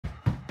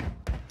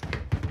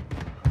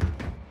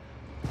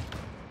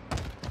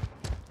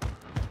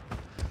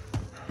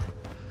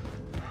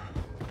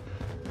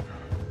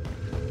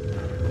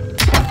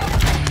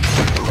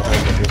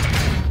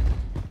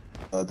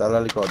Está el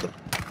helicóptero.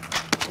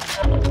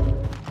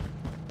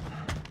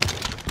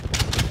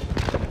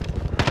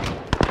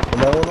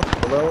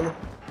 Uno.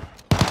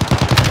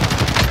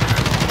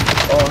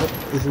 Oh,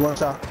 it's one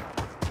shot.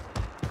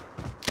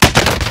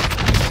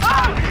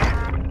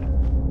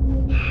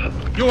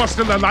 You are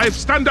still alive.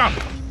 Stand up.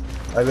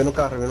 Ahí viene un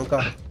carro.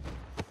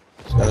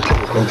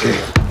 Okay.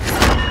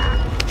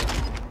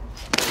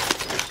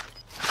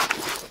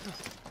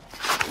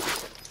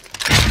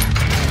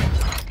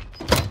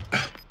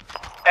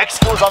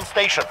 X2 is on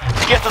station.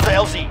 Get to the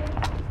LZ.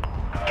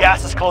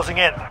 Gas is closing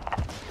in.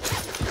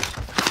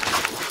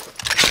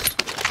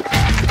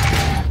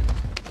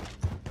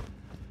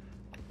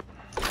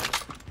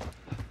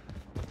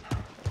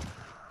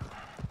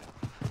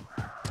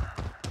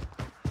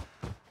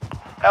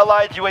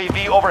 Allied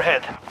UAV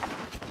overhead.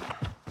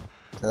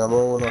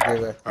 Tenemos uno aquí,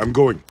 ve. I'm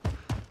going.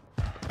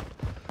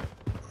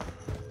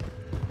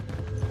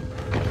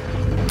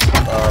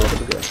 Ah, lo que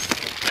tú quieras.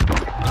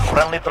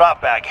 Friendly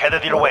drop bag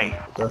headed your way.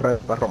 Para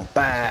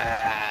romper.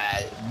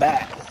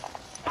 Back.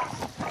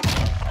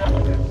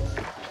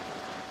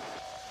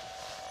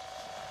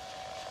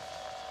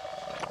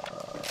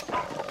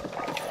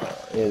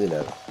 Y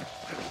dinero.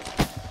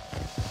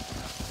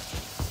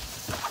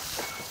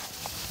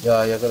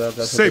 Ya creo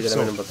que Safe ya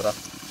zone. vienen para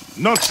atrás.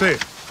 Not safe.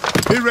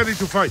 Be ready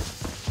to fight.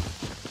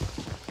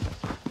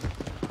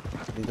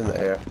 He's in the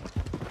air.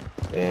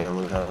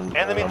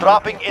 Enemy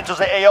dropping into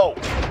the AO.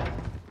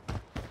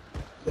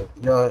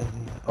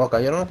 Oh,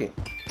 cayeron aquí.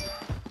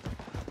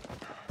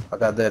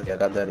 Acá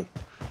Derry.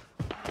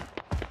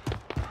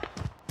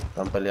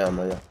 Están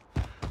peleando ya.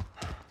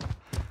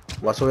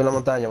 Voy a subir la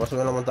montaña. Estoy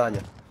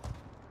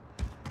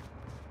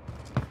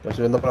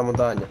subiendo por la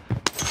montaña.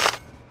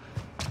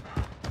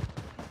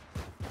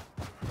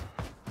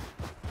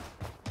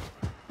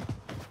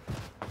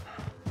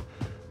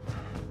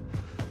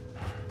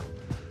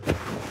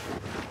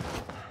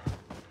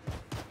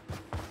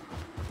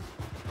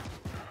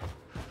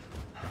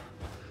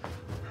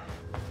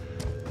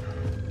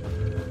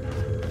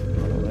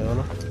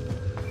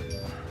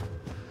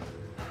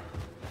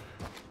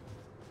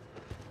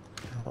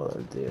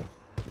 Joder, tío.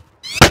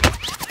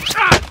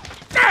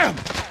 Damn!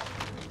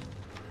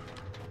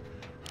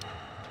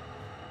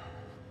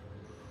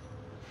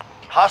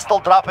 Hostile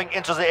dropping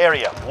into the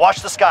area.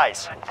 Watch the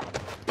skies.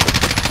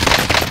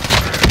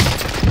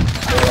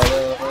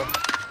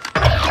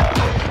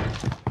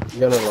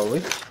 Yo no lo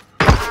vi.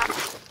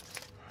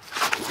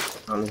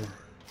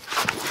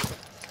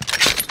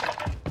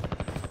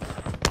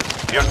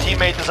 Your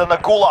teammate is in the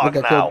gulag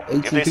Look, now. I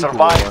killed If they 18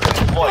 survive, people.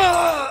 they're deployed.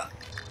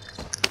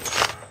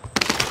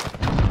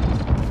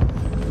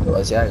 Lo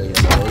decía que yo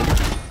no lo vi.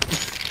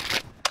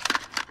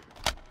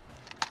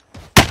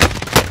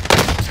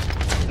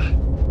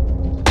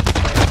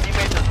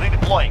 Teammate is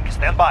redeploying.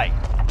 Stand by.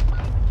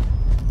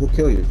 Who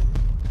killed you?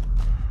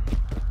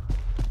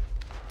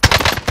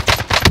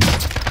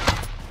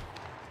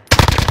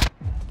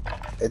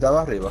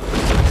 Estaba arriba.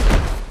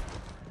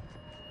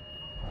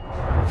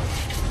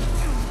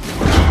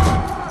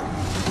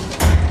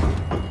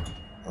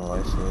 Oh,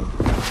 I see.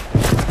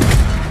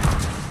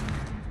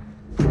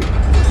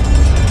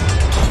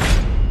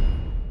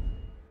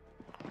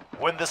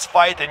 Win this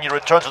fight and you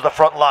return to the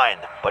front line.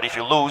 But if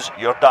you lose,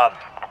 you're done.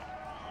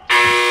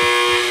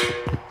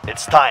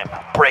 It's time.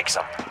 Break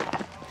some.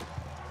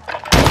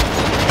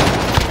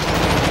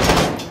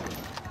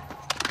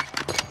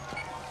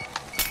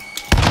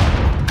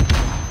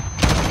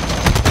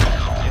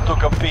 You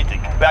took a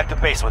beating. Back to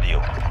base with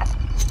you.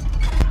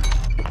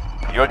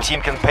 Your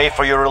team can pay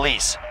for your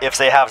release if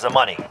they have the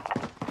money.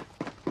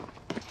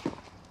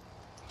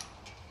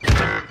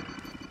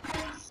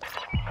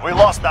 We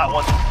lost that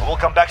one. We'll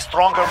come back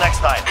stronger next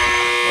time.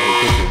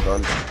 Oh, you think you're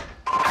done.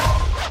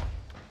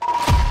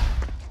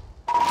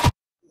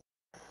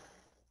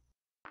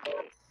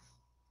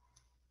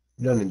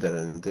 Yo ni te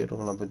tiro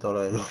con la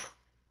pistola de luz.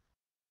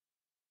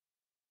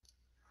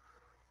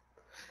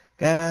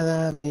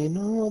 Cada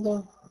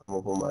minuto.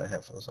 I'm gonna put my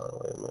headphones on.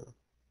 Wait a minute.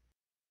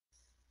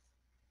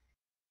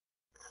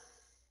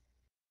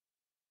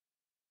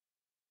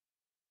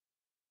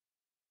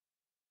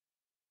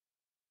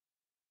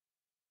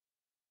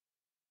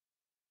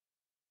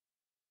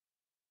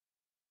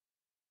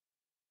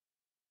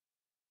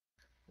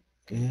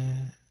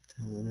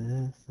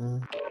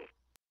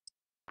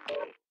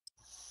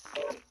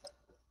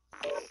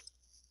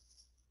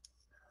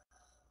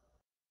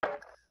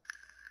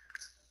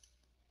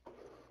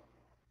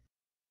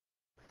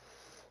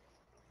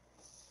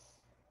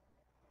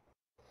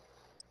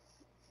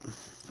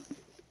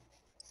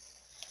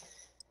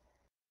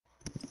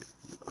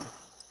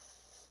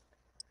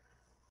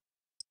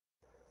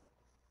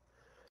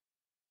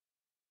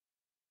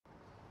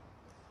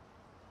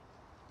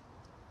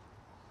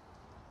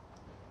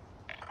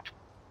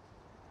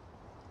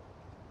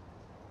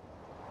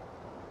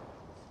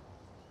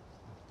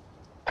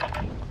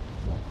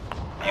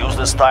 Use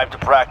this time to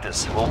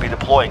practice. We'll be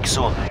deploying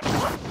soon.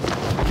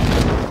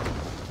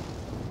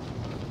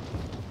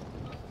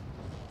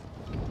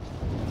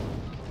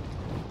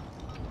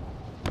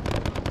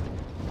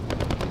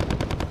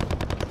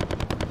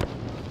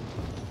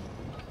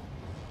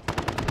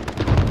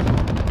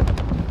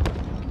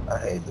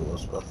 hate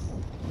those, bro.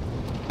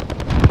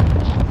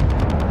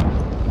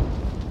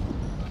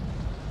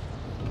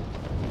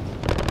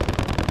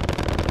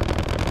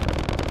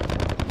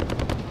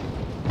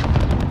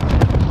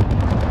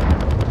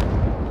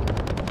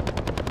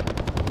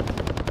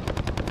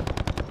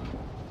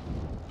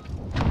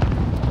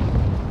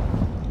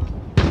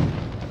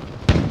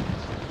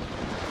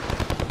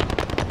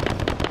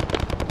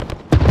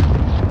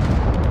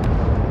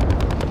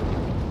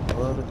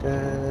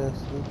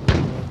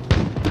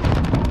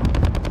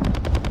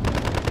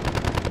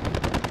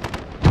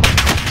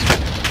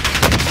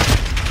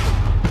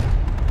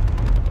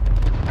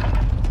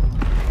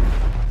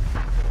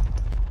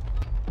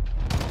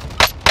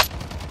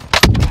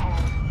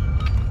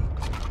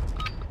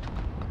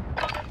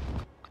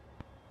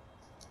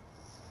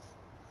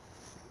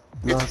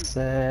 No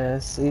sé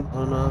si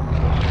tu nombre.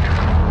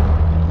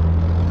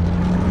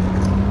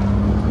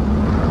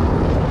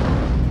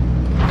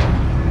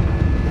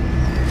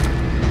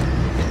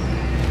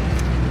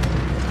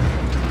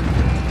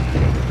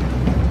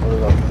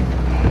 Hold on.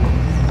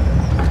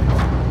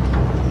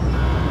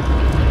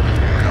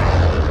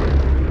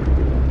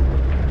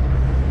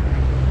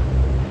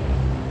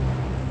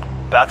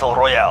 Battle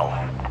Royale.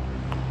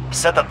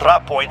 Set a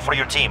drop point for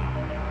your team.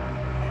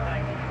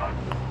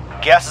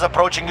 Gas is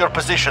approaching your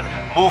position.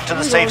 Move to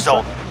the safe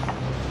zone.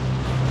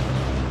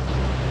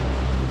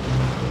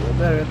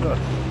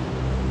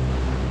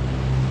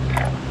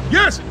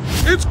 Yes,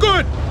 it's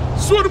good.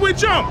 So do we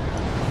jump?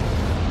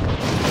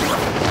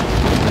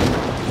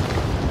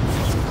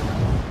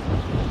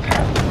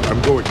 I'm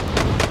going.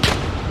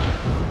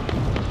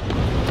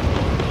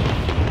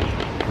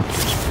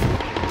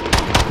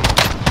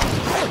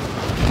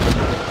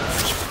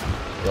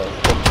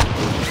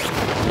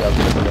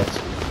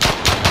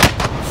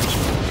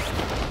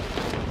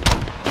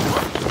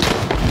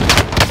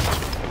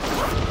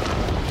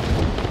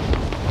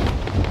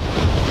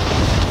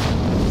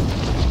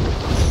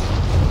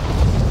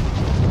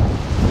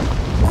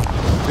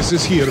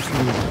 This is here if you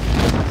need.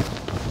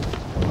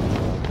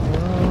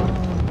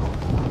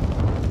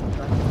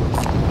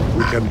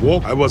 We can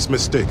walk. I was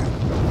mistaken.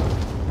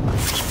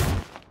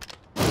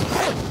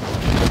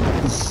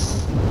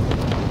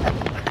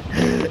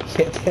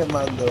 ¿Qué te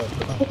mandó?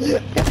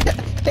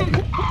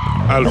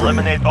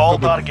 Eliminate all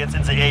targets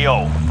in the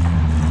AO.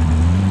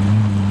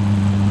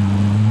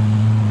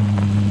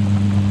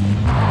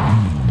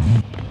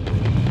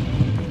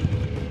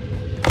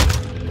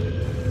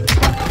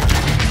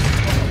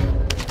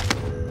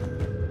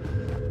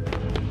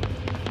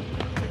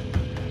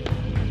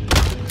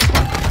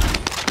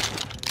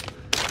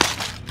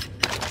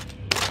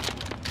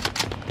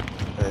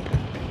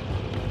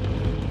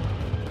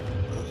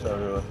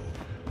 Sorry.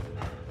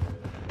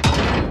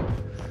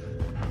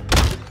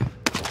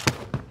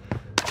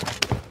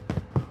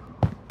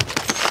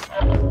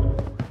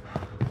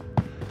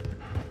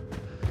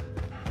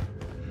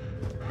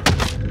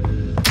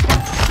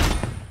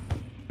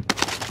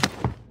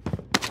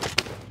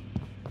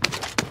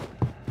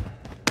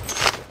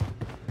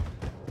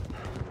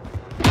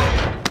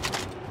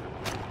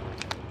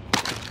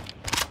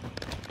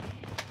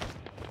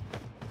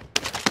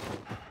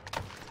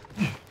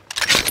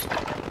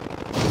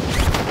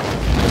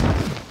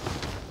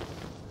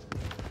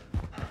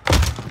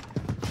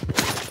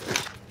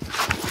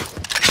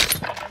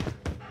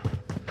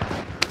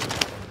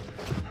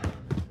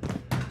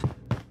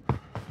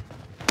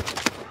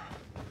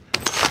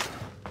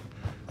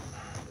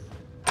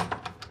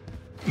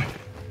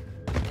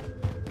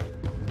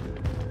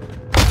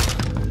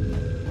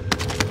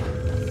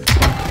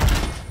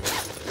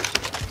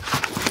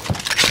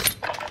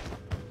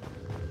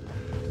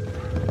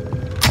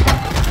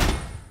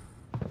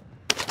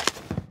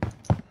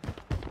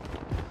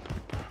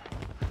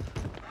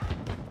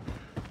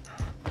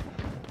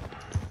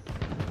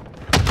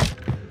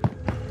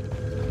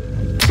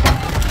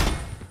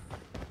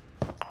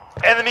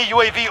 Enemy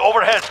UAV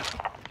overhead.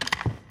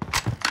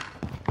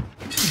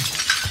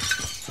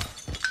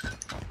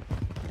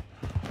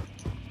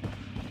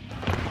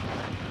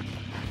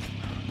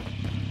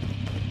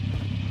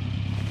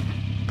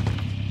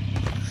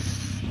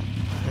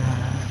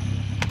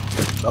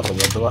 No, como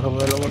tú vas a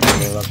mover los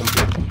botones, va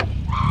completo.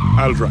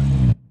 I'll drive.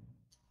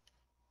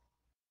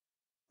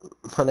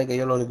 Vale, que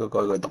yo lo único que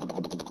oigo es...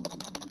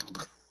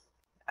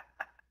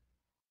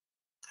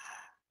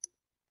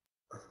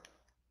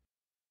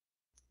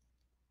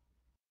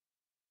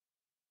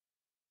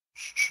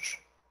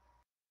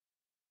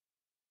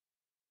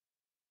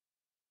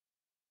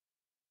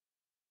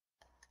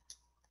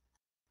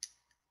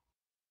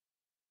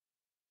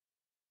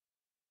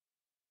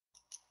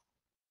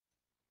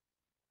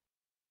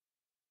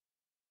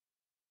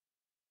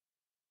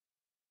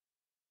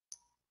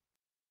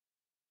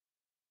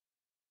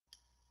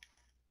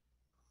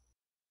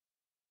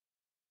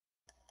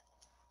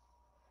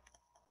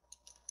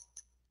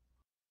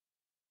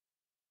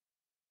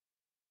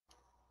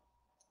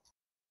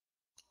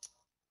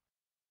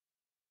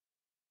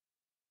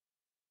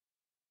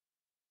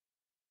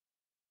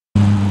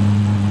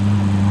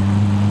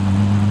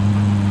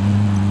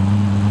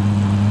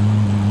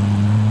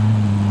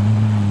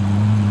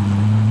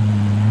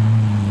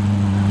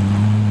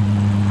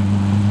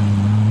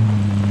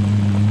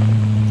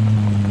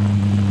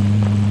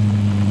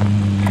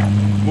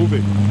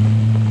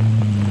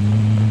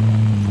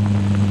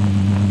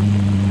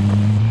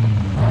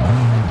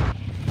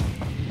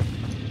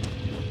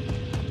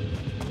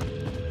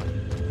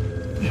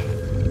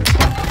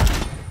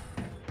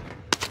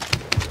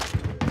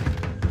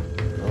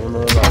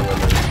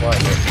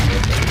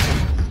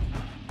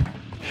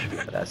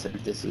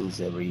 Este es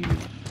inservible.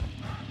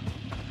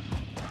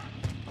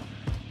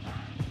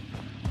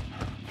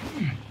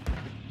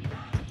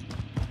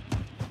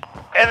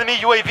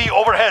 Enemy UAV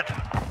overhead.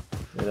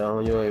 Mira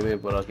un UAV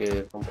por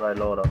aquí, comprar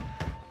el oro.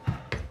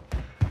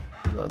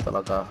 ¿Dónde está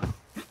la caja?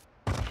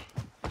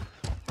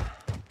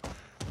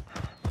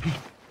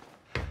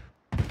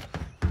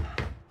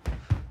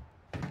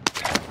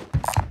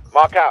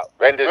 Mark out.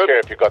 Vendors here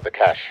if you got the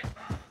cash.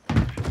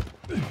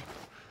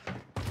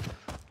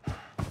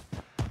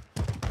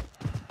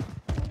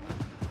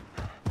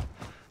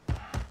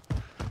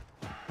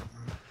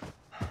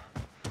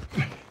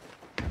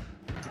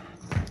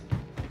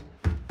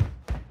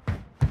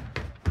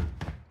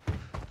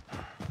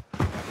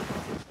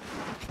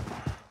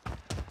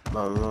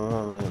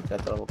 Vamos,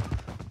 quédate la boca.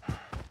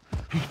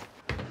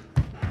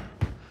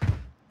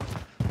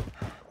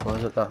 ¿Cómo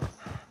se está?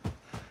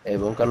 El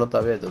búnker no está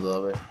abierto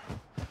todavía.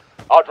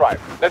 I'll drive.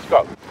 Let's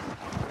go.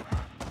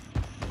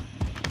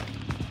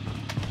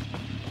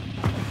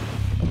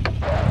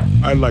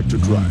 I like to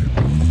drive.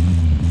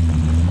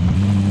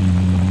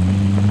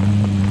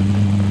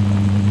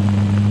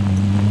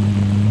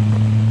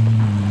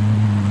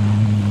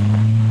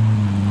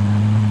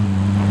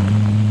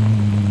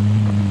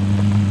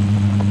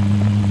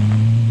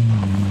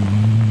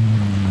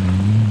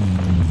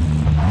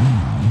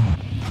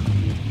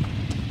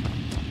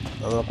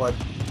 Vamos a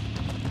cuarto.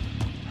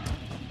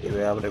 Y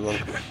ve a abrir el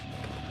búnker.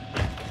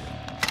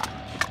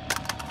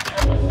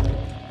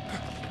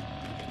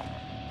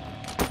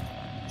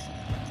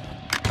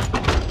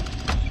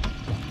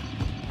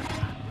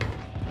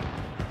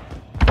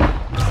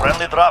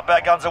 Friendly drop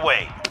back on the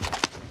way.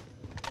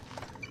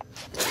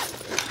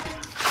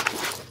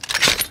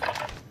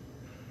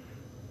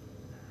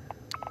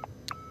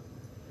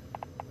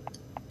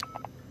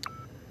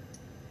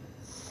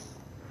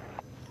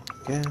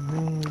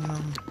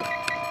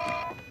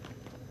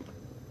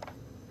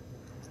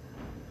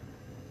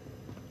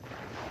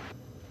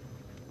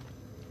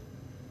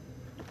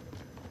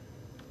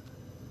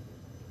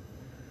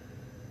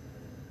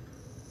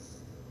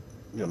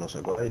 Yo no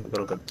sé cuál es, yo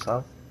creo que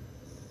sabe.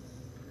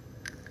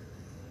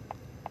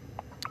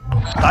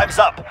 Time's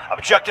up.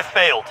 Objective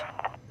failed.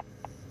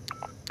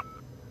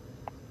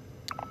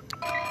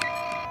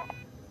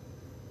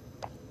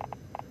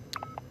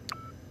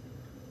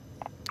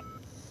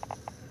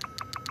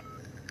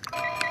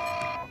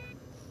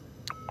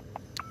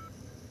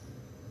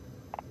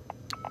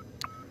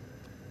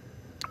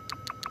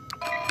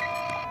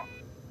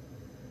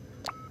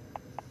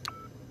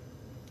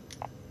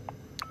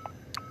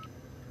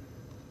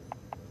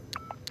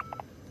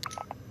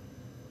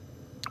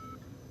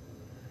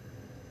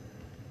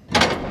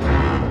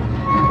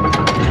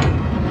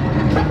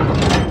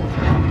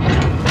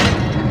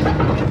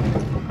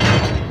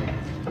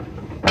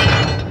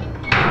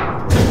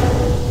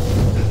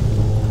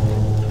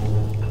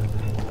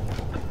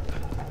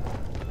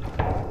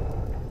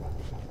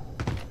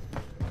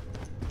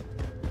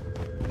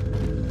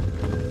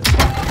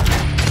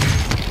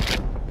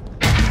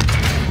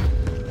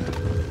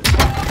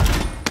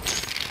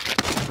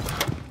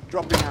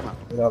 Dropping ammo.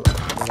 Mira.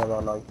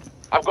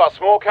 I've got a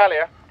small cal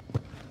here.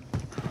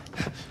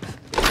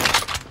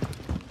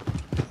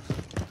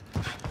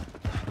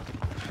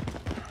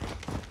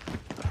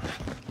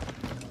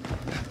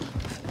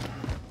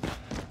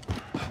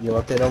 Yo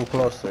voy a tirar un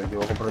cluster, yo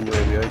voy a comprar un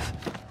UAV hoy.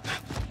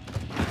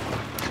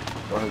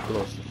 Coge el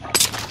cluster.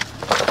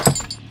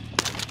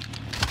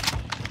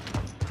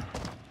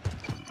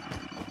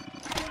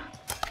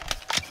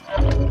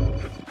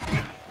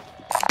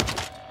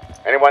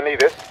 Anyone need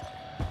this?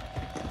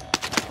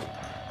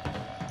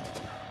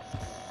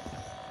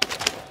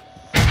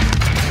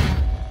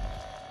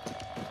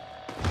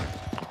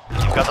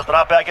 You've got the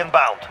drop bag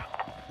inbound.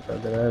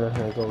 There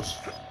it goes.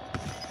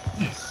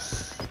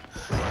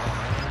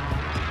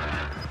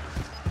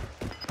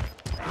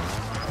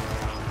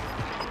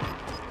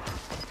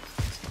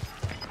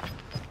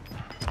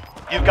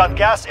 You've got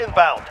gas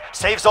inbound.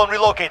 Safe zone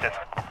relocated.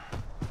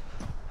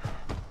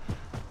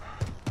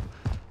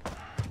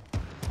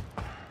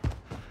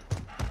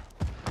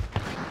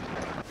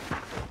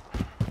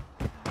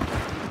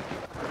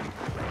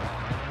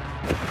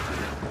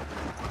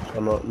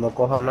 No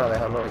coja nada,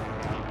 déjalo ahí.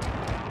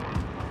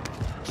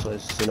 So,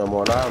 si nos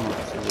moramos,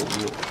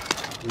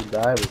 si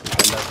dive,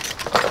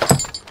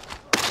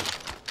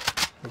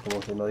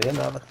 como si no dije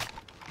nada.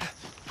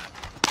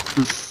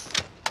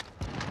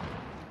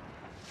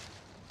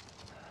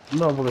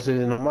 No, porque si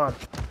nos mata.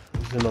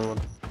 Si nos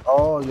mata.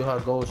 Oh, you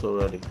have ghosts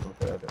already.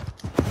 Okay.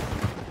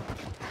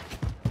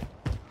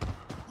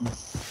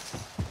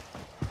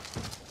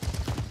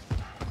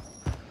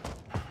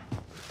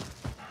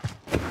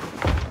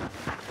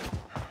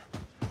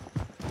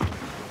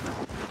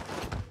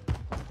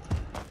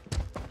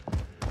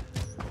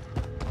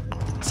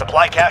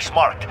 Supply cache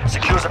marked.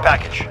 Secures the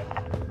package.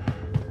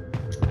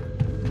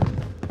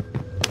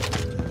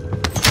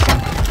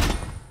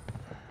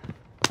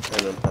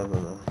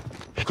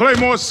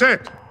 Claymore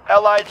set.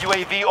 Allied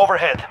UAV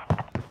overhead.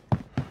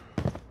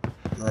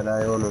 Mira,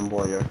 hay uno en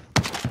Boyer.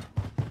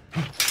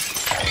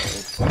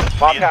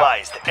 Mark Be out.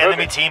 advised,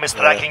 enemy team is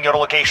tracking your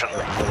location.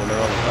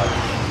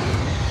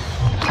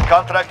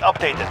 Contract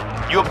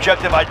updated. New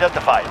objective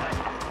identified.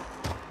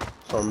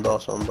 Son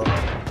dos.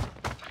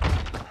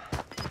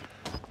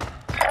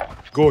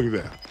 Going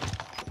there.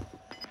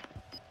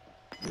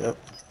 Yep.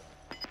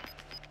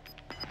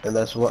 And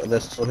there's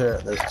two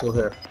here. There's two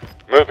here.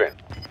 Moving.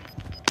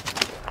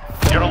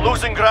 You're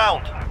losing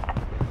ground.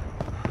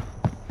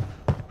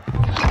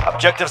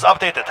 Objectives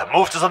updated.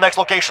 Move to the next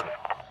location.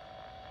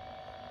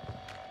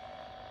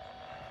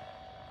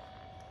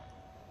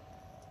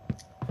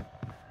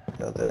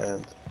 At the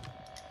end.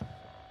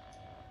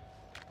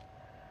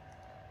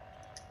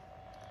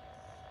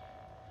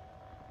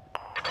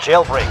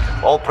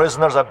 Jailbreak. All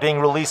prisoners are being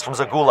released from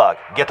the gulag.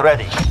 Get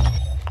ready.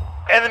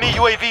 Enemy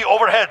UAV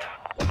overhead.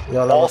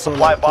 Yeah, All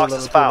supply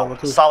boxes found.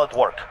 Solid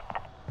work.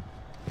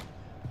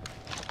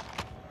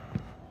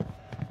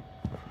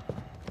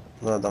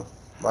 Nada.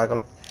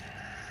 Michael.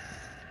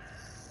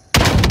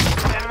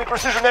 Enemy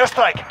precision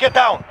airstrike. Get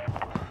down.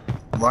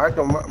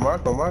 Marco.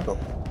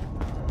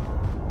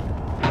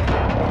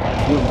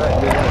 Good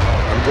night.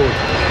 I'm good.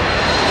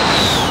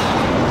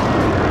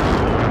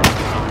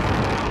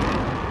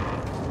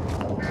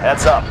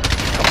 Heads up.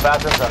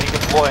 Combatants are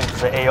redeploying to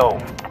the AO.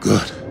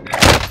 Good.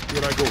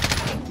 Here I go.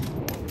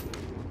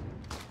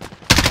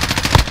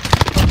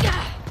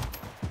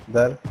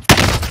 Dead.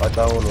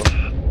 Falta uno.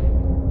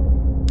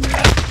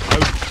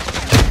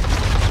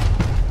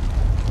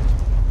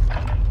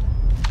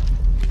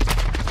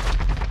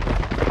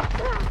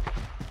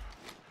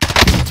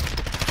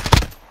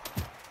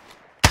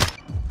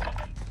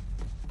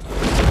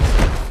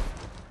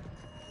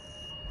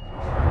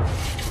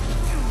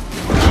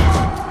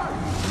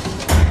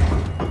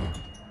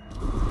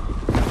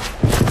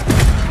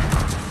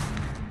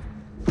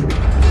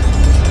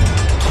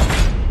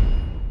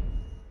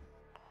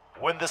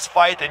 Win this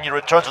fight and you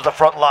return to the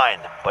front line.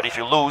 But if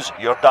you lose,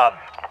 you're done.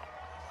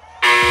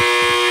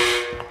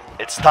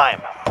 It's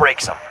time. Break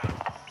some.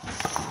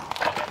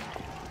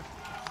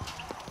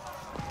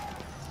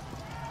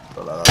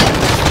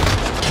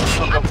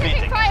 Mission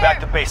completing. Back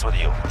to base with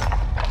you.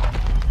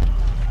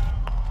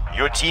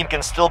 Your team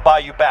can still buy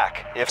you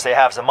back if they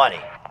have the money.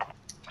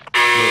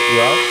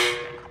 Yeah.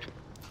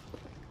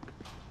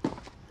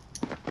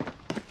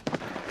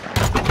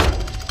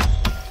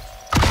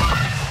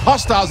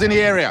 Hostiles in the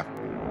area.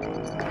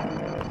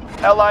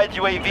 Allied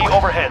UAV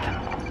overhead.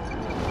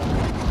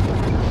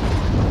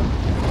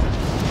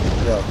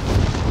 Yeah.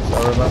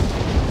 Sorry, man.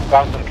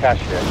 Found some cash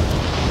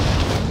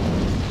here.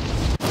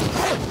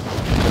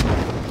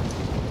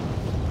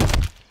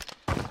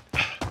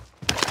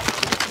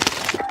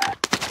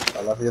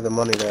 I left you the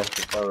money there.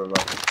 Sorry,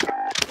 man.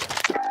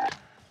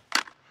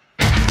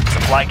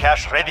 Supply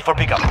cache ready for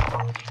pickup.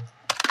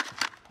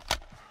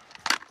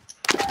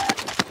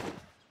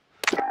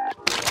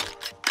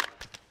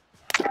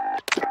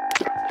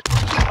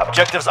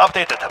 Objectives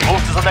updated.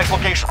 Move to the next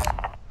location.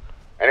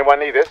 Anyone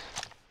need this?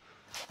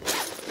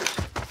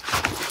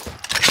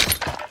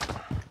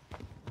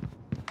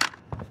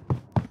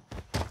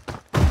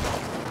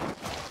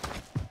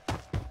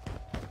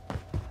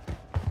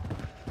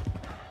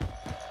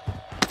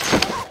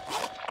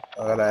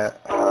 I got a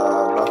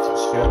lots of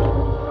shit.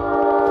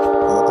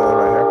 I'm gonna throw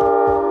it right here.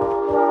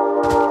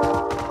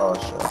 Oh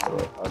shit, I threw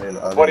it. I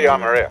didn't. Body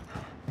armor here.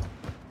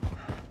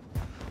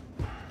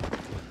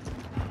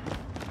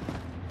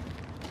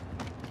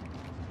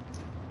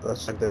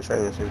 Let's check their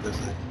training, see if this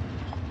is.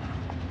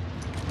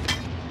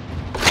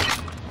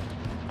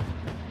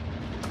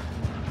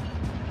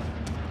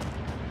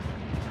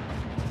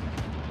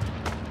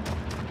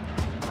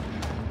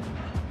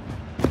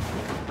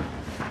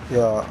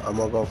 Yeah, I'm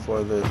gonna go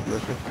for this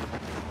mission.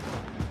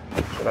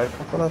 Should I go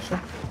for that shit?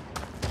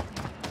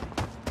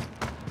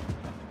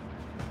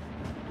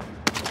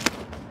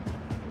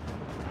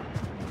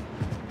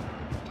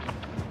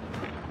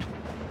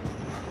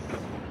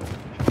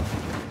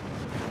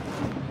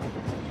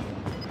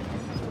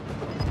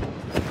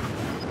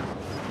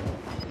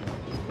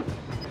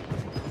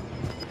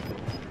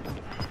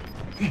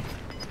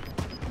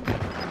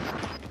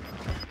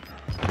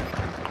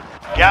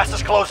 Gas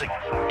is closing.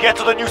 Get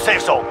to the new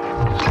safe zone.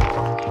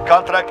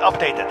 Contract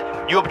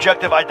updated. New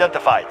objective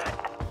identified.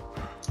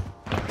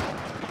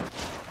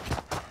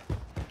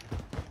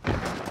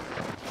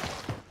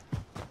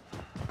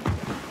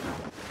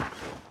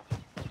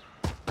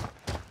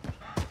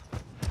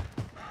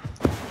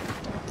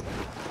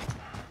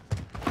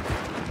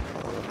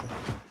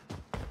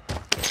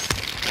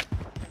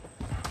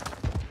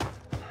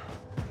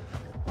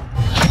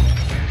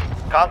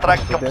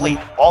 Contract complete.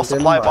 All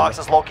supply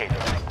boxes located.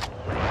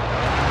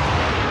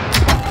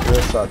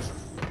 Where sucks?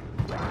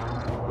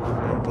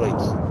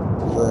 Plates.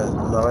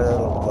 No, I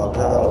don't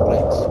know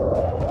plates.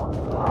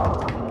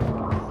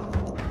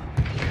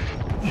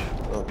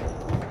 Okay.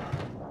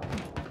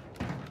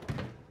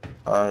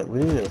 Alright,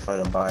 we need to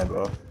find a buy,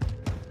 bro.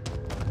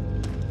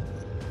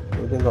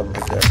 We can go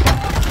back there.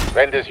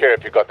 Vendors here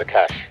if you got the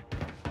cash.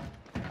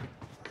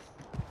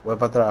 Voy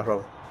para atrás,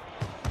 bro.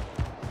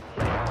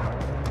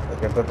 Hay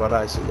que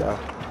prepararse ya.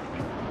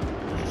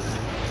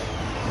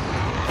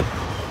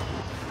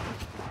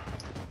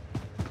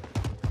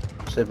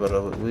 Sí,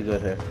 pero we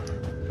good here.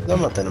 No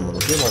más tenemos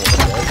munición, vamos a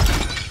cambiar.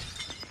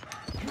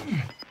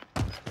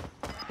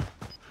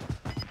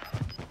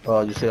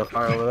 Oh, you see a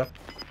fire over there?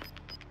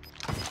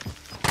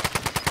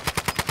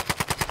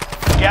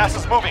 Gas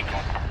is moving.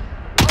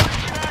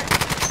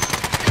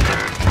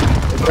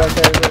 It's right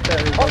there, it's right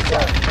there, it's right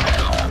there.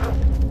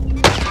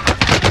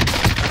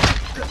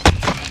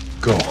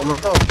 Go. Oh, no,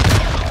 no.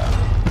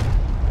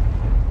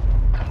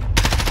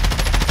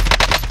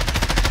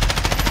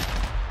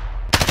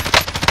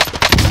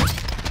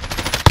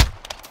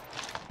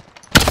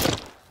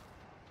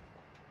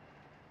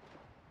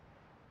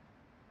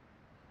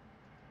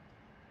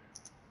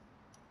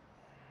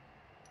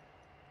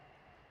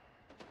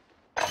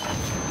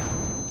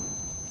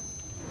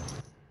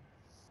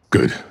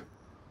 Good.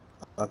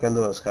 I can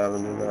do a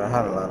scavenger there. I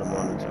had a lot of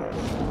money too.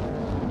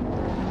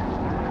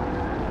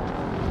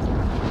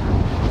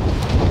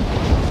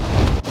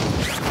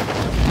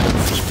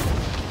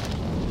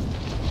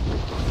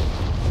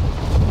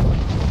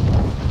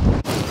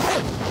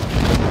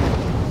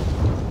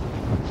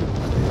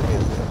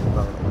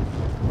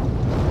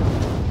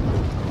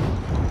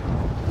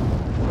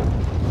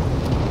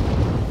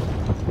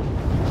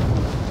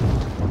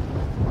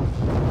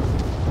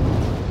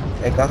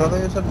 ¿El carro de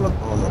ellos se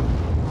explotó o no?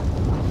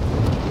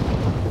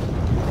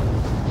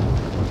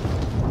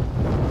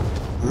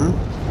 ¿Mm?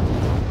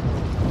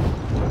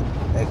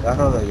 El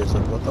carro de ellos se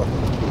explotó.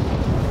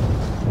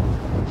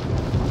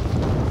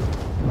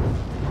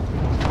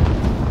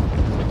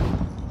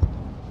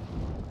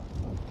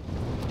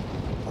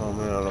 Oh,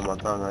 mira, lo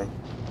matan ahí.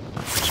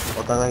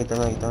 Oh, están ahí,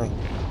 están ahí, están ahí.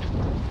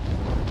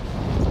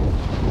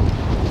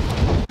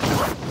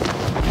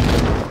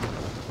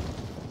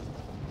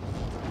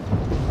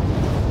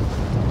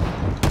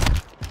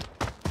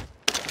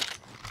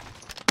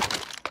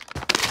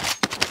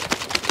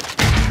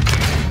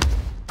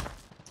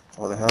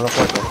 Oh, déjalo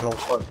fuerte, déjalo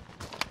fuerte.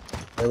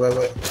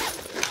 Wait.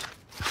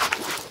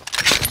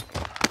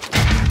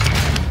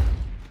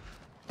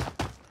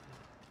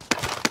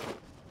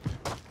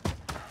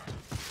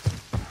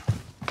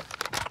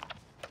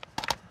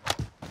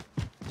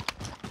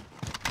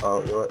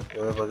 Oh, yo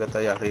veo porque está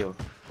ahí arriba.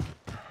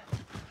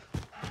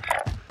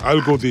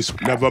 I'll go this way.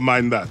 Never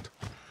mind that.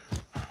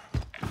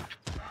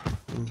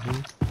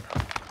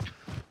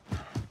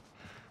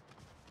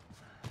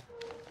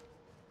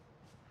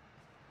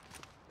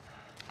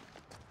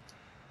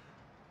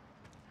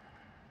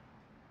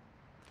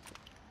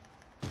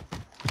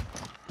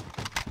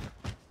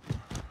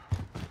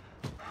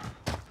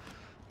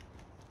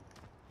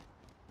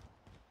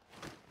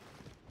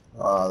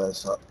 Ah, there's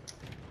some.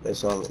 There's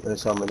some.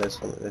 There's some. There's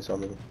some. There's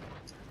some.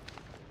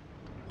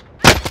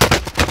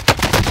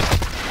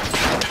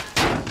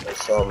 There's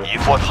some. You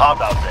fought hard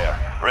out there.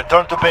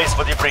 Return to base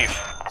for debrief.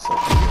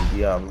 Some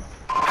diablo.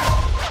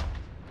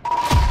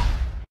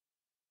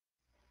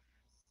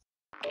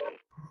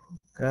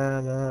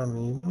 Cada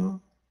amigo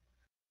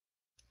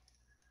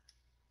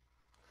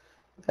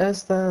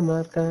está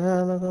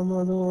marcado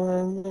como tú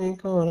en mi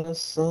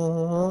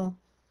corazón.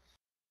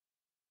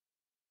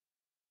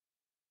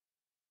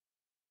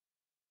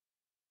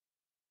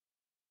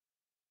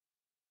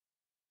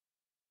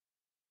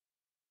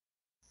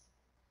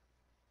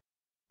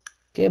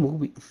 ¿Qué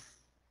movie?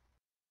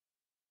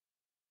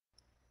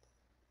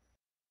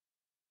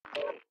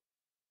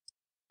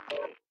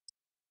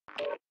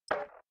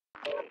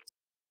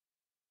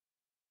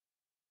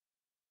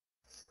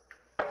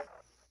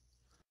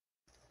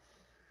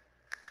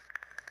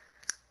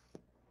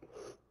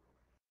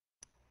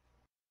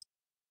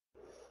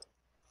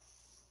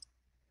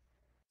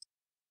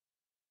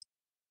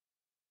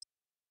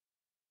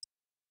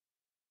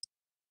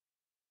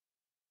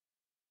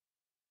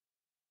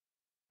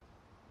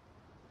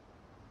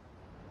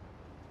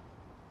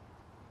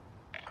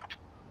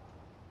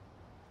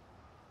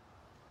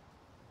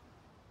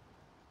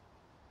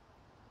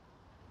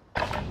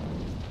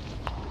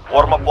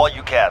 Warm up while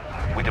you can.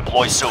 We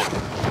deploy soon.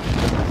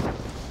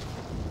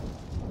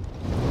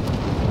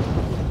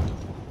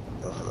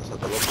 Ojalá se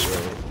te lo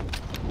pude.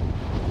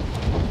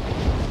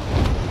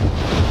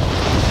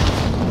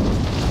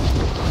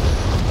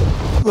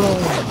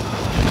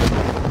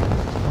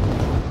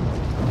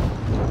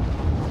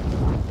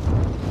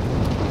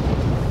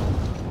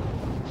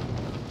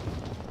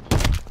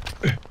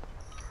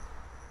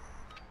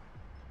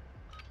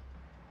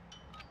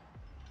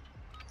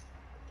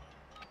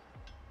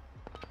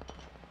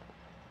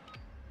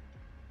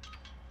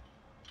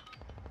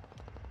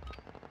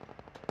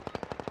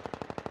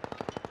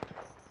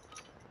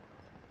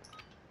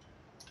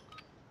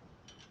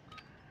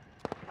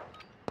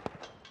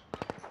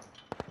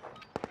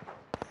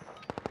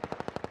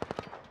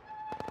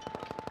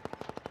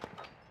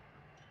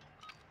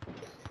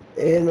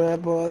 Y no he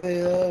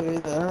podido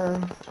evitar.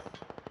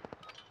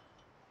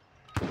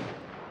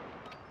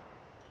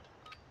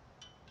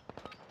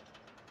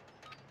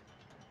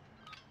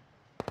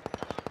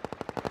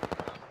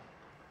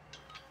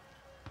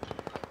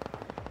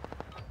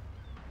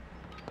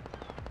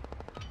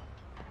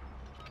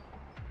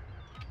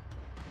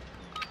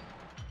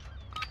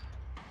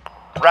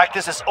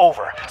 Practice is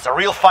over. The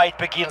real fight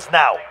begins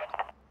now.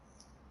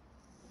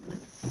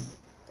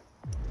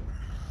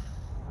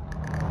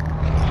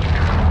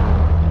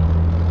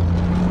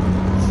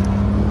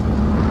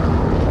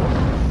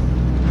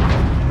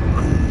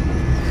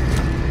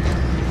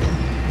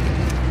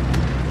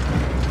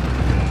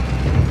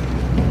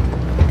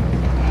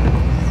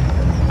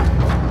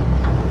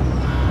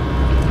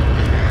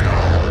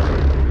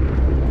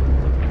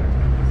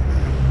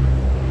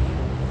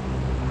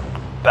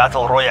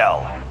 Battle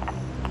Royale.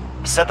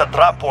 Set a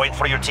drop point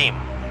for your team.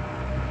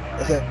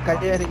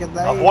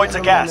 Avoid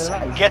the gas.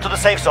 Get to the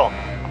safe zone.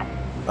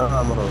 Bro.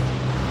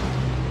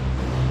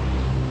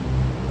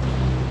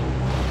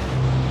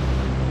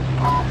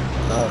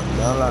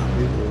 Not a lot of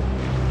people.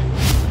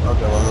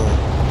 Okay, one more.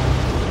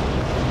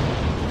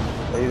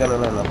 Are you gonna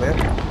land up here?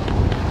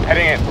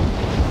 Heading in.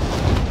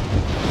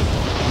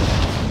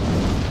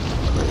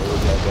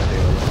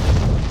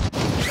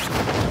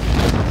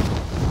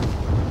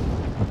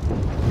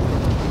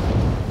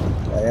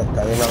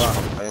 Está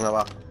bien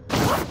abajo.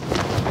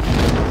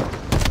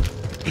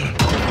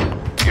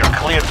 You're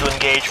clear to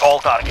engage all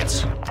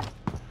targets.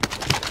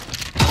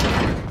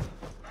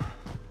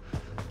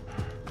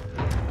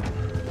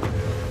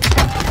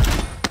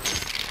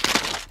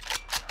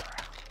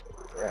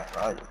 Yeah,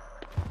 right.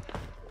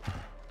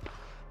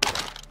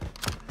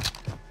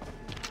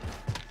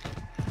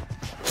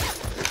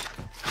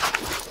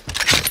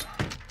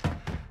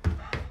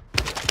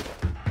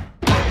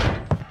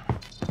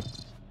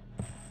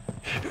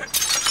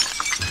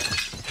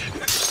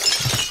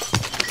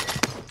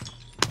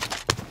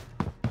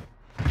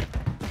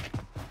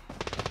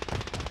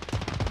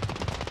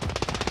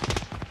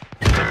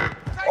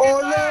 Oh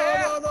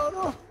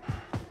no!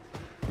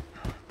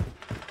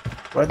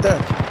 Right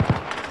there.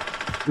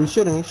 He's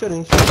shooting. Right.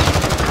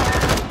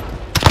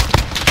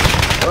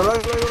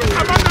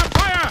 I'm under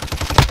fire!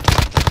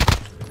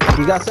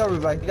 He got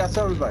everybody.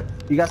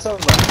 I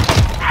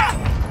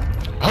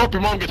hope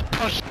your mom gets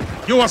pushed.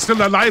 You are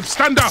still alive.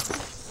 Stand up.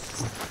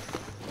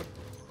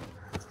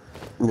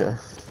 Yeah.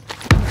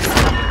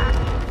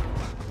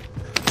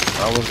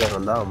 I was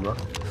going down, bro.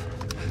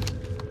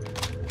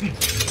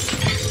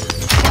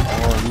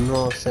 Oh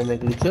no, se me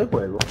glitchó el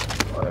juego.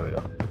 Oh, there we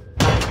go.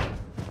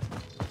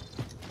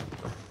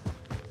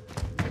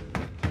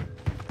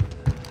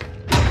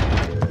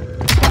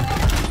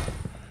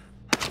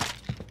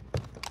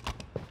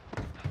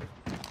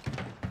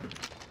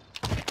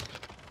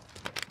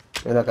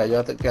 Mira, cayó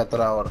aquí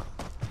atrás ahora.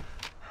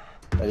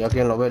 Cayó aquí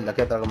en lo verde,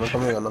 aquí atrás, como es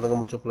conmigo, no tengo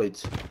muchos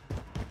plates.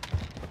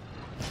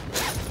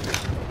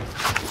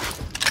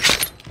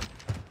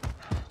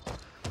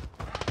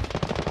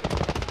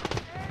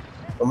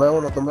 Tomé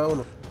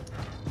uno.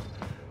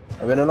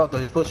 Ahí viene el otro,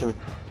 he's pushing me.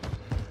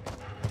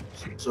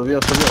 Subió.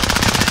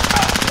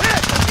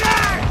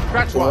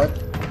 That's one.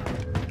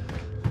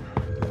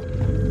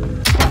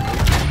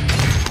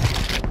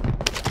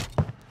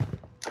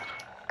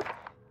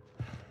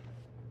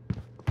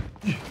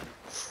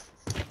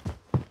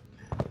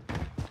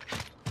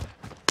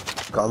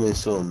 Coming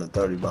soon, the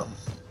 30 bomb.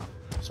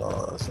 That's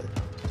all I say.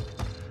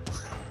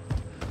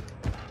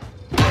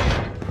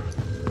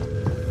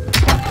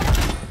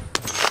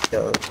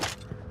 Yo.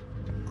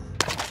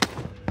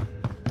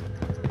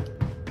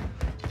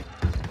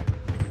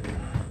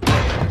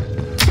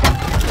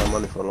 Got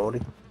money for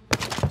loading.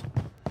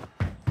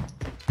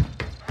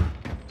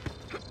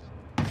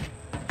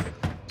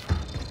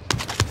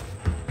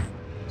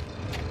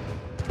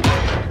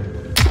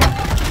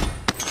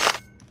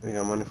 We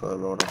got money for the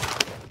loader.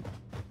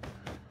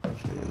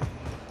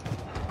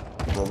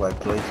 Mobile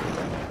place.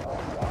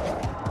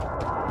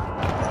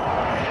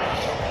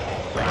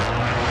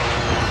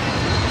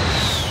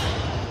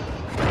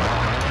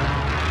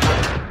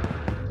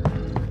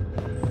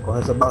 Coge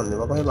ese bounty,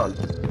 va a coger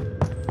bounty.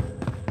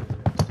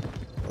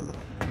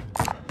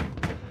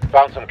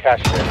 Found some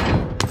cash here.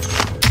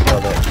 Oh,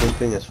 that big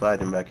thing is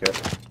fighting back here.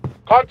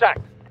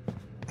 Contact!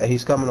 Hey,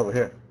 he's coming over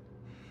here.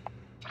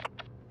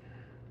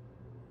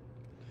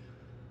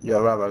 Yo,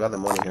 Rob, I got the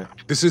money here.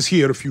 This is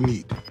here if you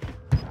need.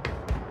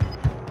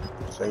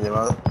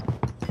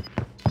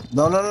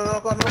 No.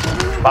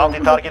 Bounty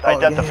target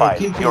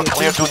identified. You're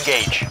clear to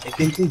engage.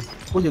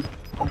 Oye,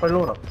 compra el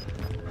oro.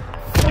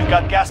 You've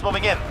got gas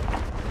moving in.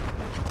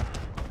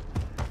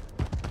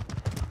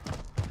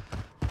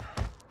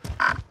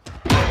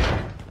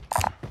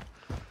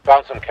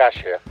 Found some cash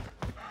here.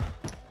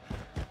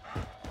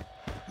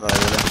 No,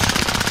 mira.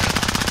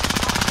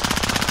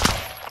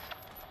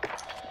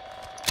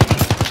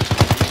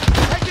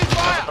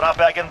 Drop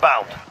bag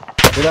inbound.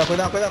 Cuidado.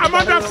 I'm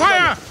under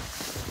fire!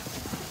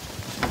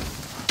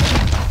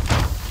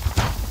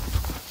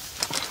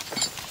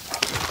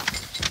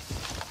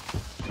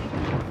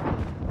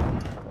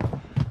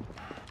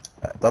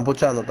 Están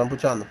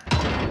puchando.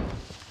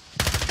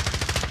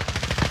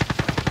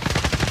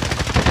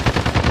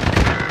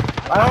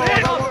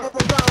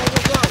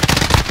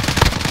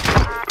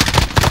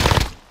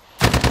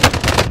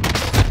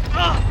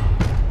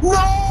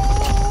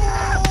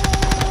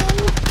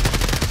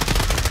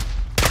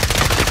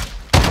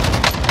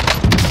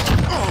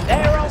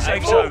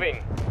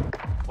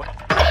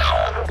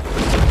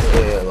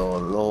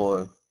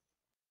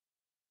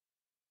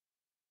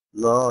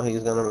 No,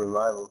 he's gonna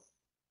revive him.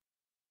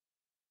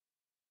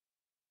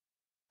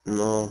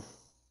 No,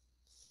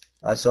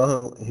 I saw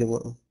him. He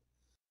was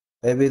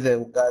maybe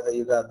the guy that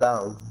you got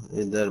down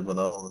is there, but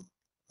mm.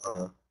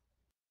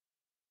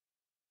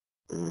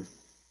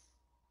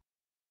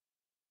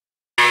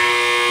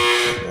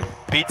 Okay.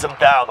 Beat them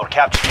down or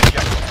capture the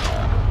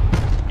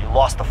objective. You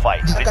lost the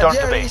fight. Return to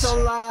Jerry's base.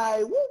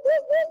 online. Woo,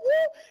 woo, woo,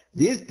 woo.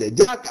 Viste,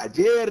 Jaca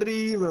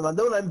Jerry me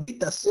mandó una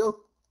invitación.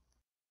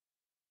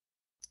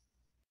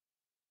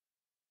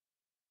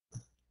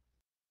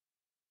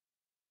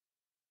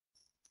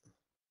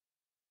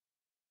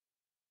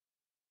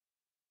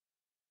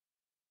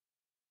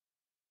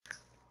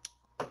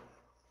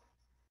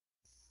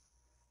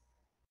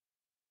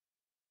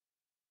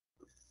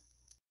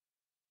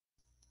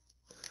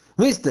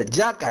 Mr.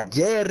 Jaca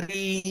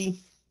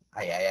Jerry.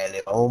 Ay, ay, ay,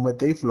 le vamos a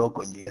meter flow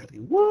con Jerry.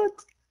 What?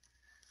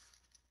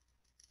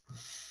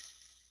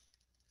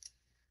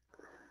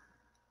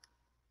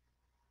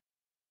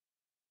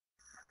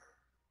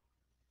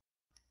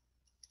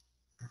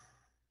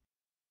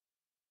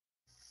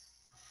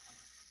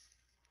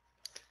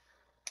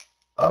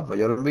 Ah, pues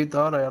yo lo invito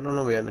ahora, ya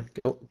no viene.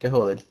 ¿Qué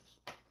joder?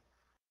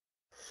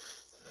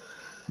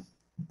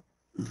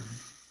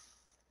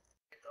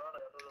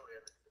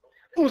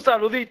 Un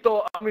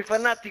saludito a mis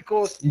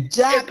fanáticos.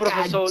 Jaca El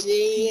profesor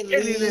y el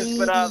Jerry.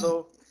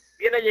 inesperado.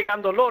 Viene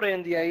llegando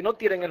Lorendia y no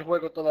tienen el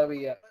juego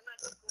todavía.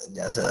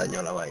 Ya se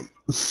dañó la vaina.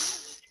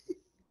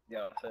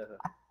 Ya,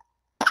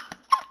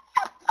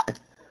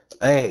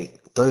 Hey,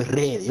 estoy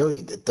ready,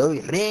 oíste, estoy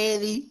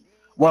ready.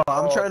 Well,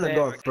 I'm trying the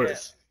gun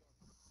first.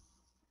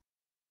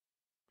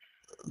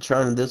 I'm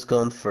trying this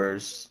gun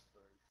first.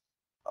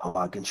 Oh,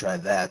 I can try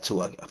that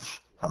too. I'm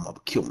gonna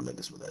kill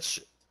niggas with that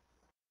shit.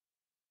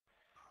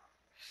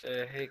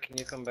 Hey, can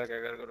you come back?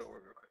 I gotta go to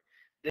work real quick.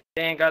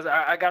 Dang, guys,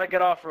 I gotta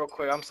get off real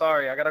quick. I'm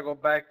sorry. I gotta go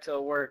back to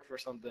work for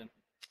something.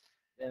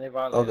 And they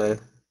violated. Okay.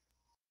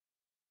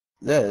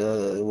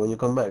 Yeah, when you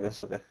come back,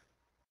 that's okay.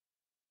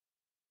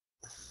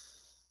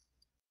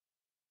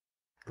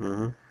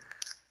 Vamos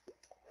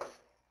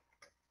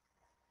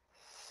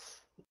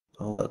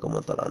a como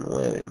hasta las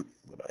 9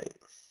 por ahí.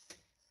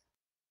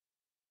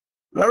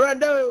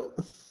 Lorenzo.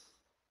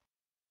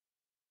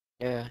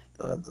 Yeah.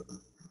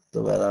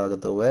 Tú ves,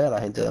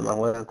 la gente de más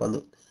juega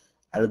cuando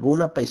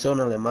algunas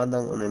personas le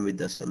mandan una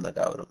invitación de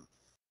cabrón.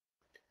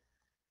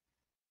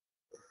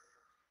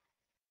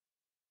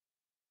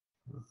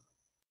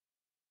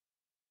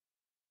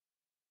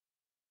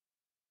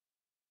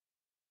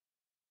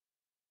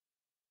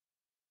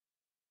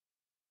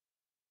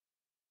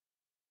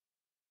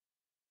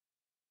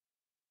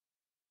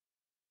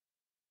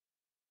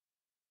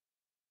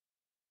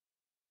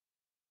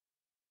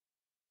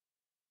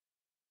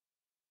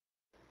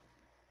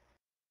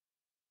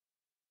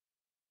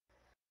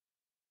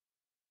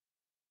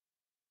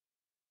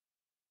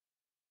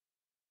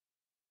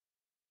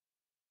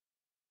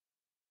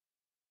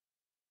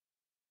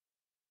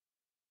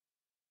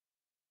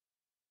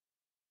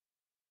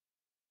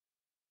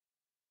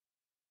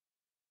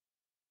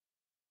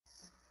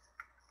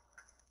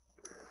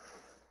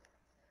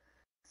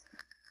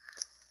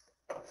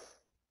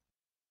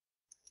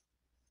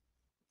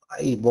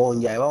 Ahí,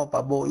 Boneyard, vamos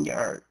para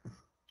Boneyard.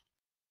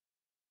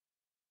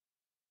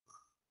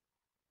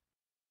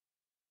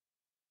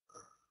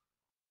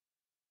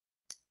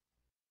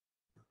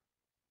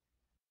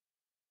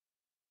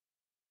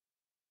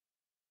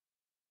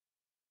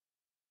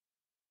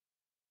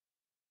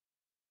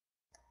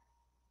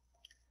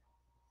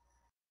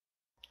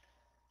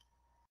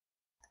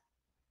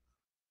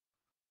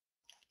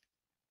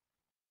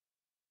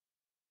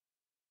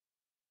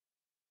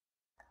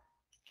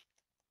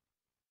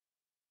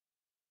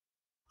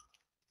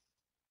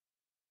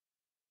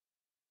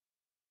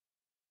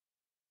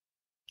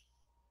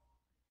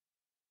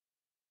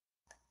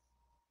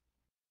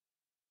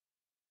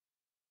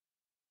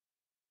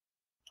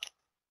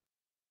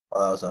 Oh,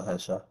 that was a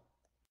headshot.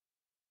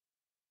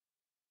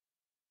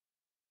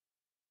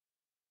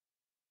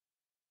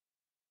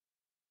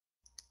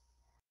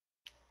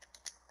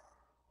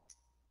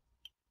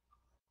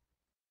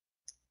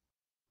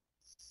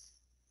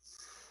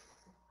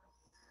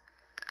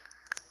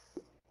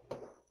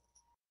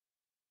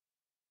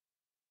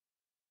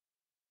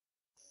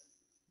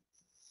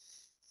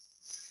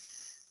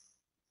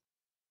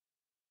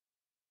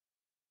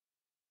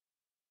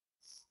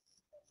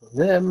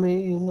 Let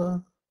me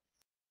know.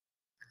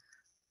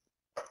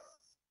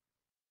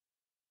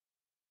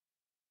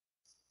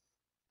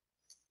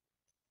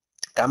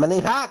 Coming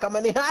in hot,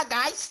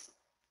 guys.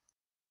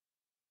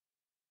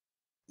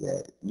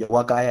 Yeah, yo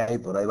voy a caer ahí,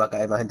 pero ahí va a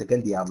caer más gente que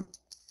el diablo.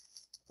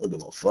 I don't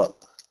give a fuck.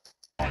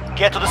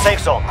 Get to the safe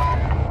zone.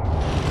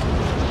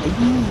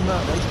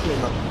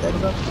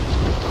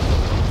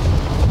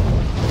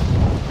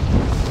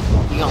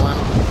 You gonna land?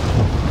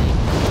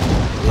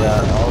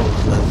 Yeah, all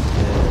of them.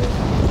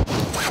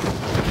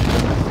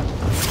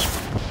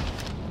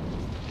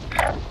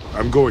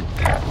 I'm going.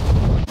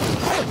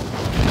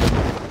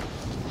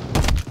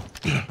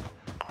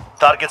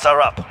 Targets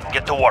are up.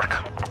 Get to work.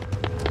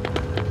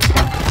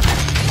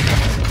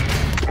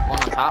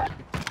 top.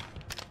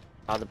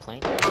 Oh, the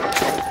plane.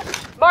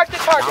 Mark the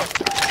target.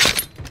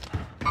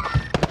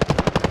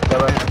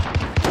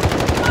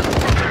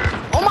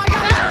 Oh my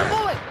god, that's the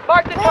bullet!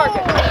 Mark the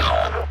target.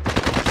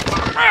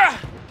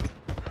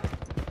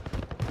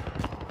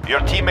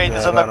 Your teammate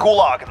is in the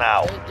gulag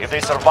now. If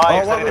they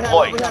survive, they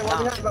redeploy.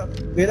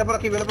 Viene por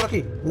aquí, viene por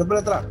aquí. Viene por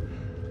detrás.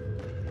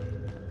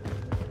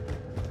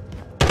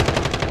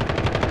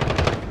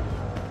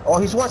 Oh,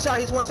 he's one shot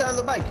on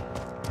the bike.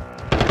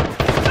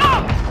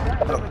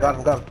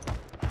 Got him.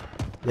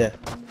 Yeah.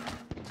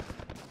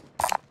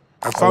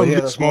 I found here,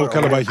 a there's small more.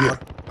 caliber here.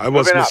 I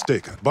was Moving up.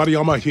 mistaken. Body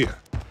armor here.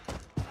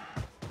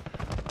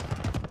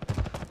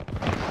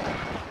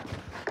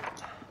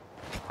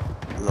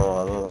 No,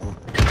 I don't.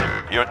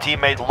 Your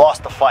teammate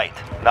lost the fight.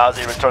 Now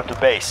they return to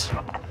base. I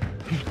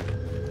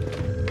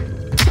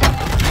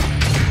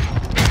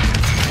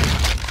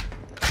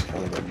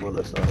don't have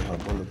bullets.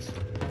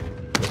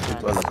 Let's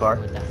keep in the car.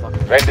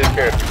 Vend this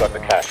here if you got the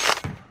cash.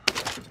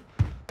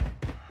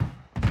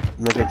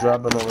 Make a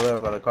drop him over there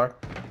by the car.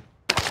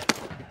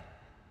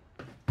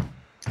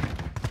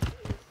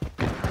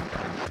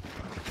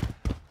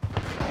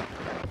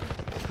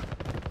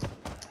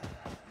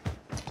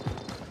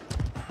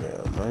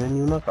 Yeah, no hay ni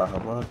una caja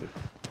por aquí.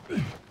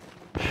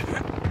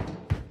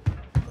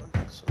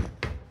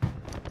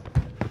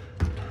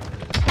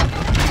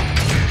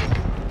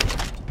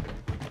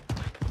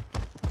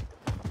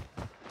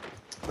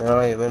 Mira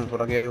ahí, ven,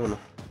 por aquí hay uno.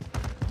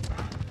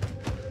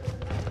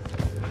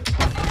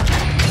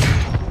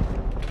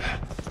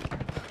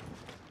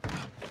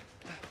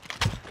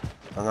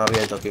 Están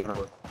abiertos aquí,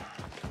 bro.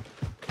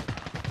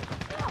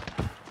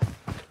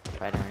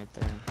 Fighting right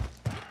there.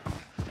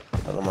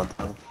 Ya lo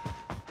mataron.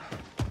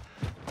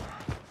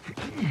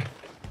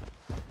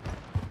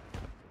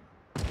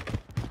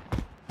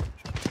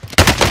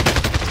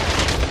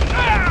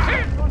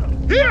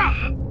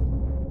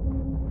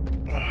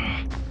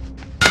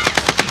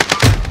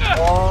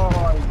 Oh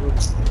my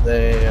goodness.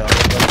 Damn,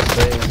 I'm gonna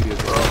save you,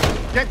 bro.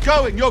 Get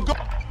going, you're go.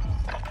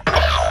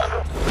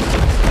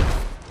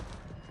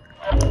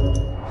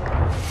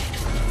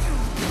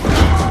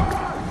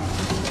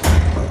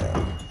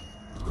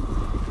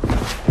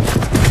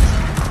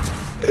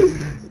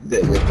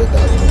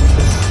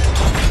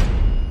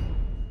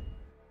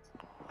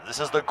 This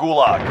is the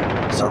gulag.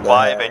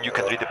 Survive and you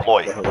can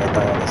redeploy.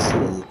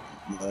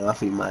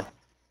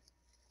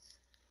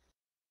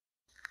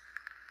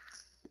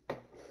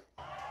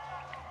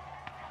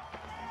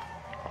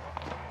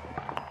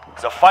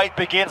 The fight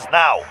begins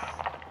now.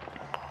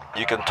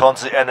 You can taunt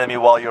the enemy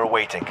while you're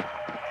waiting.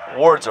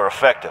 Words are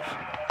effective,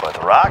 but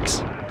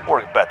rocks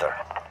work better.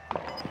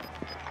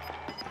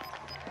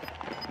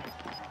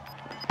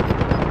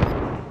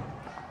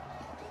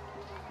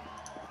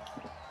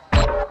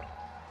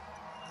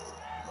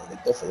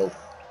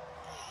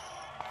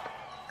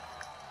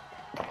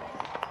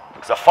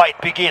 The fight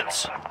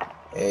begins.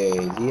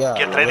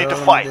 Get ready to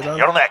fight.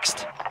 You're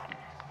next.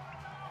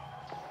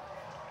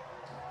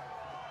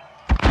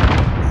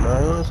 No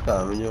hay unos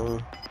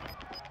cambios.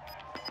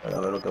 A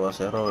ver lo que va a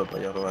hacer Robert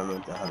para yo robarme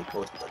ventaja al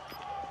costo.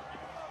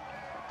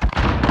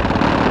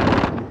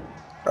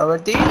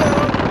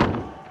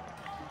 Robertino!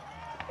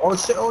 Oh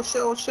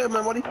shit, me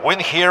morí. Win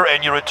here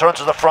and you return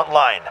to the front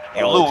line.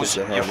 You lose,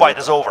 your fight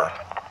is over.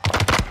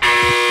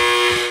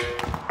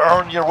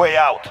 Earn your way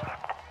out.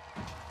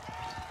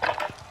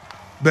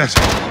 Better.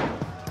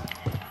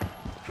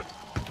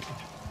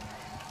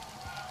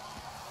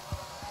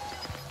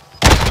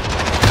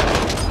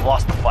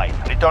 Lost the fight.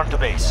 Return to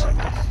base.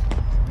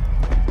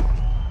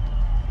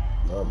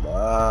 No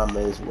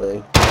mames,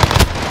 güey.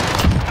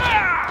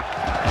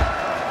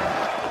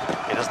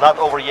 It is not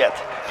over yet.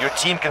 Your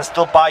team can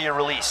still buy your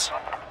release.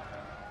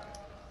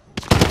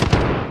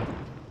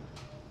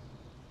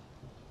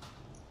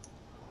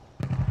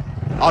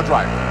 I'll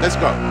drive. Let's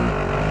go.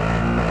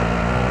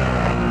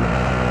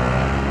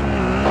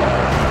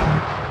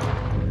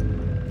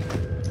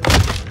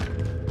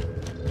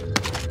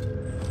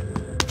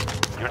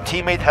 Your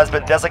teammate has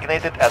been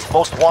designated as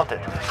most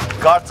wanted.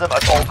 Guard them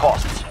at all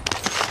costs.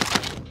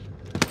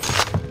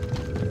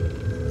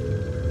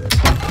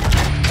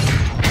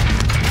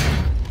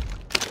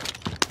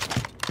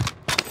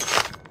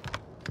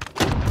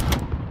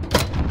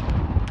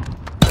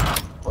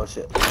 Oh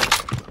shit.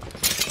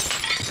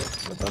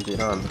 Me están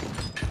tirando.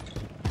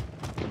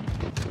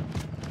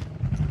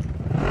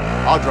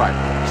 I'll drive.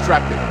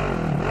 Strapped in. Me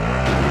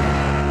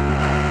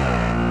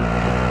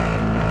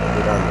están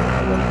tirando.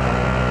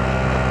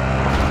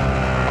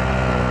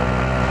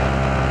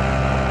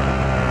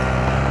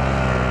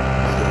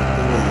 Si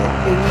tú no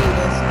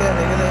quieres que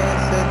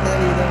regrese, te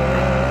diré.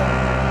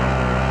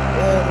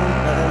 Que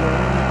nunca de la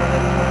noche. Que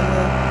mi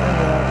mano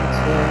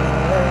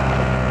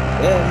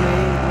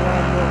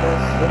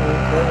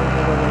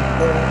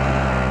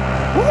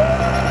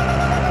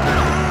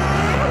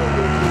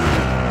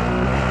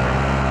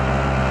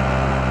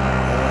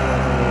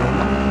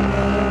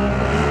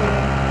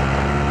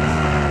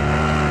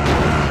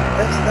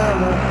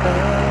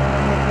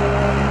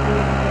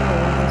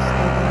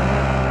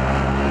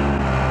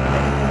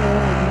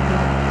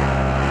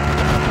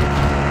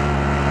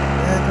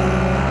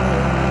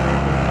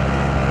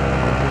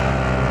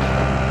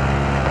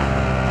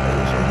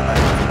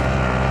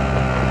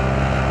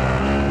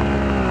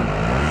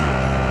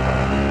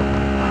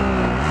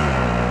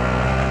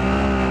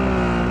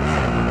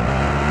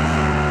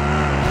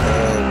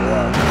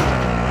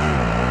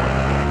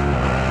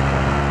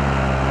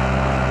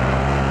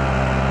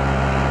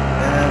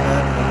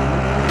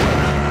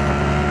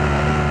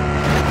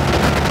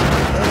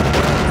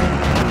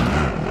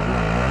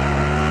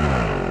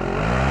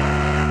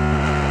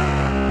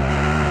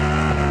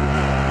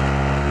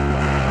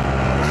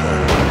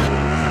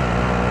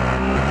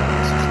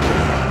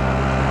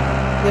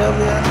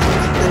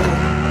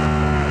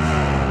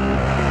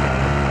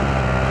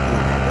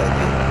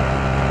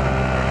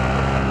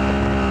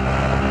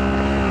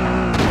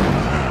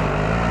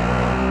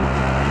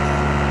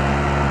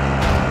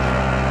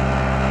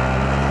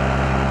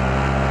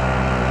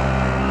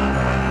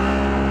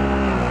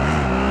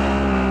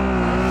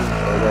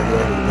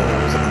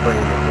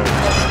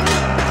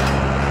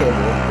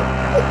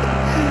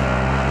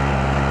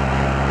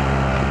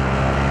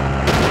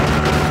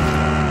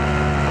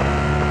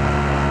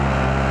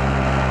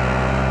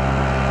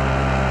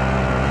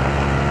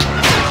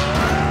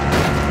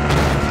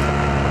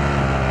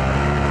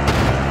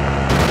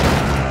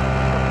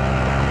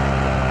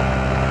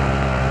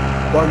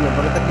Coño,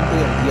 ponete aquí estoy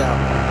el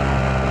diablo.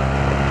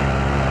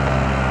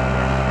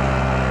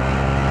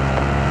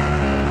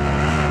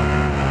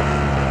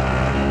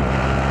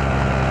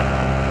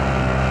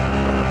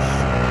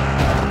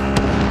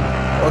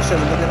 Oh shit,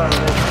 me metí la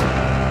derecha.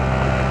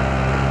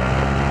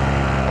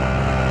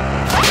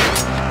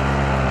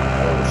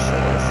 Oh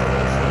shit.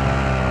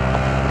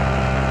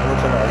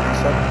 Vamos a la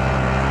derecha.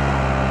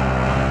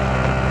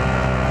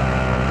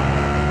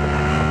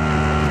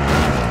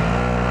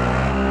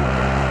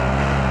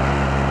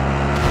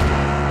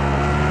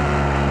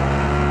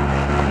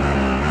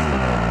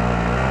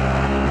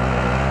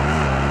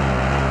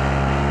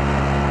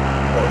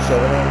 Se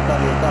ve el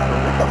carro,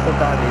 esta fue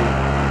carro.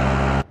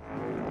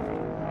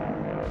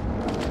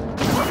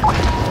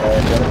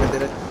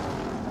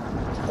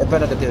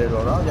 Espera que tire el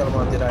lado, ya lo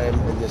vamos a tirar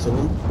en 10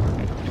 segundos.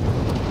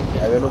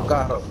 Ahí viene un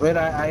carro.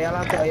 Mira, ahí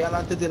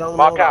adelante tira un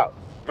Mark out.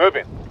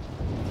 Moving.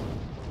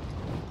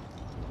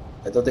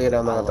 Estos tigres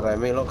andan atrás de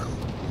mí, loco.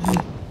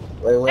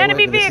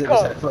 Enemy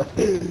vehicle.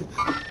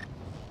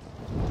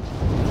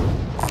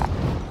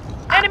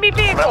 Enemy Friendly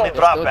vehicle!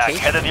 drop back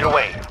headed your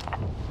way.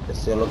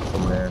 Estoy loco,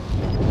 man.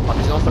 Oh,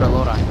 he's going for the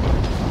load on.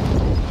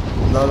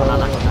 No.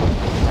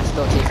 That's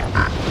still chasing.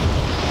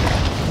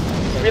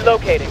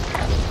 Relocating.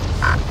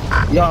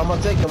 Yo, I'm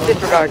gonna take him.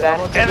 Disregard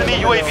that.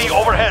 Enemy UAV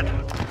overhead.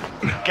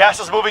 Gas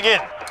is moving in.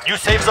 New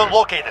safe zone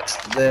located.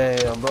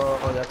 Damn, bro,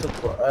 that took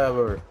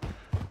forever.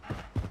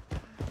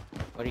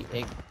 What do you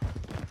think?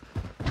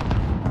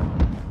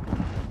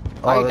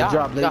 Oh, you they got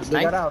dropped. him. They You got got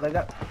sniped? out. They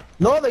got.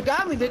 No, they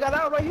got me. They got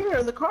out right here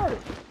in the car.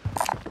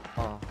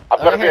 Oh. I've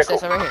got Over a here, vehicle.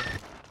 sis, over here.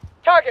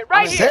 Target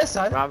right here! Sis,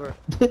 I. Robert.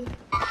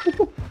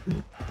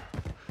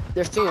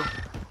 There's two.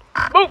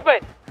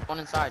 Movement! One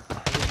inside.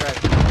 He's red.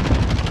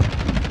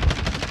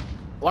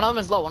 One of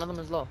them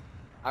is low.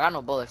 I got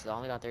no bullets though. I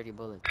only got 30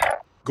 bullets.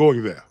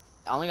 Going there.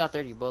 I only got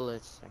 30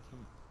 bullets. I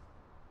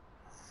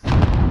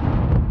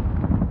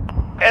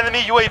can't.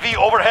 Enemy UAV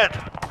overhead.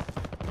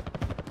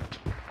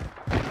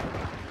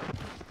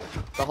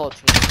 The whole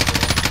team.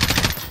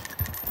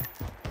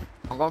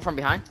 I'm going from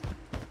behind.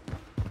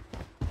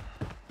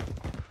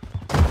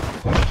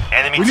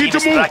 Enemy We team need to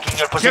is move. tracking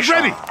your position.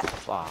 Get ready.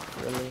 Fuck,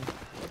 really?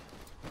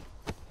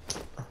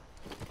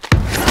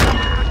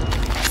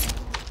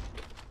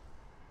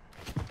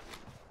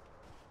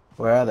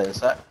 Where are they? Is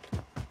that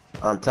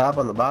on top,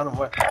 on the bottom?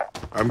 Where?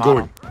 I'm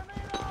going.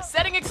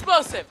 Setting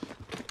explosive!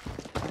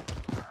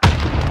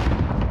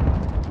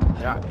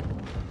 Yeah.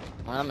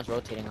 One of them is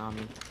rotating on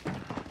me.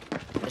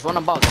 There's one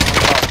above.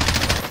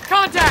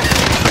 Contact!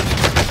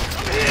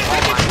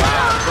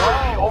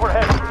 UAV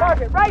overhead.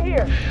 Target right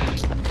here!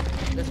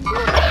 There's two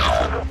of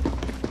them.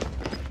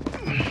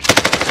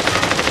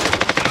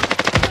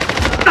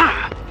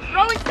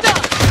 Throwing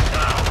stun!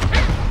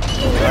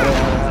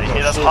 They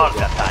hit us hard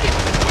that time.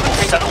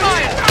 Settle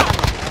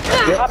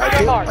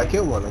I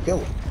killed one.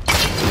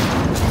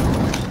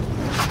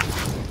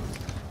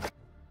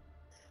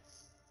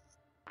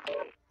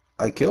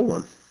 I killed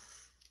one.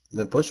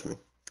 They pushed me.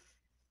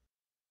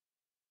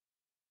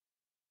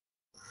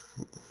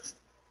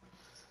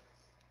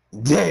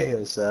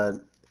 Damn,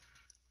 son.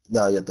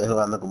 No, yo estoy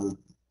jugando como un...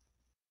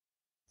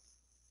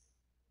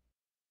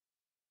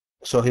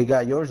 So he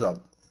got yours up.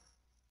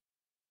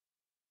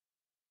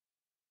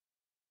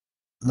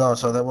 No,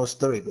 so there was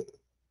 3.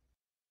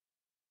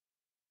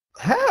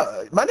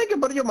 Hell, my nigga,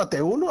 pero yo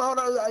maté uno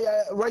ahora,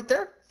 right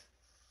there.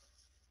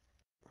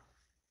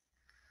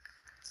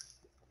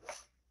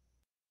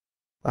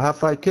 I have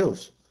 5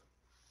 kills.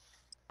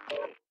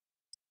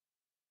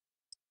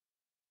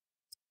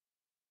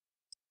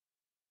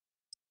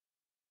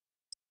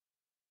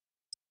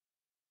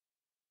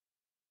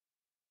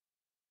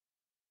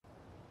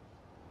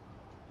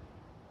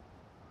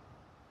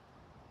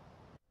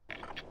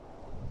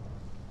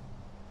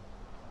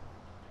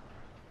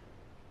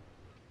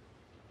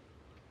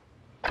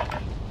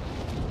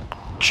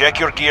 Check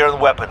your gear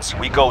and weapons.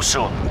 We go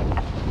soon.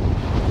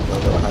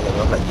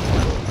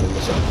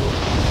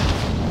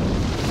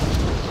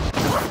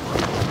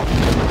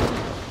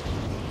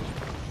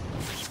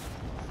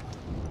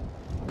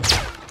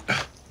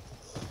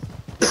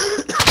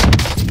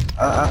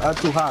 I'm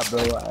too hot,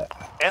 bro.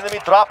 Enemy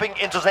dropping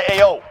into the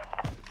AO.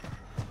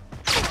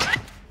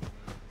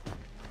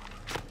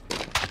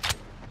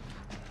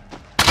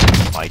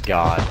 My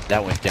God,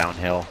 that went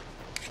downhill.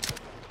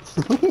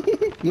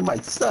 You my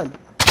son.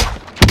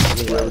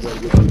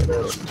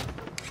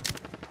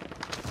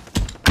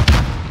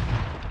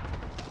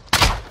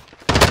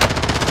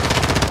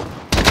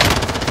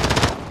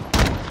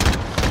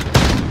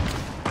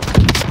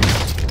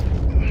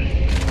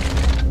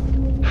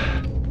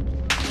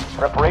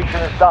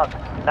 Preparation is done.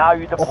 Now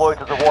you deploy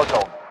to the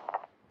warzone.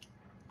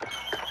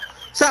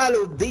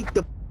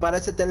 Saludito para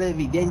ese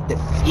televidente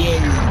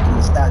fiel que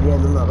me está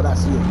viendo. Un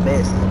abrazo y un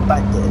beso de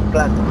parte del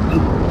clan.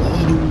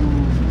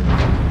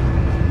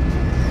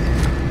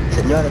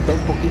 Señores, estoy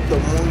un poquito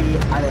muy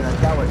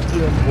adelantado al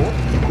tiempo.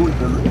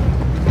 Discúlpenme.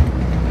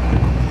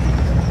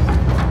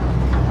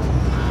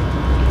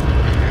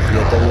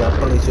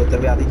 Si yo te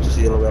había dicho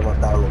si yo lo había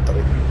matado los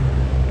tres.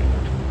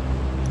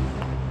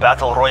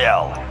 Battle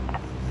Royale.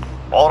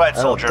 Alright,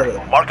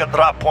 soldier. Mark a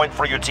drop point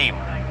for your team.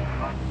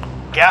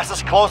 Gas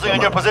is closing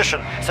on your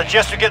position.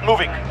 Suggest you get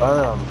moving.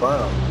 Bam.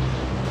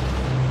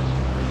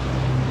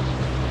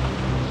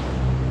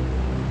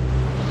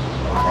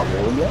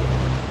 Familia.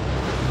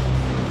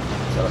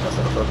 Se la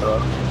casa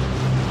nosotros.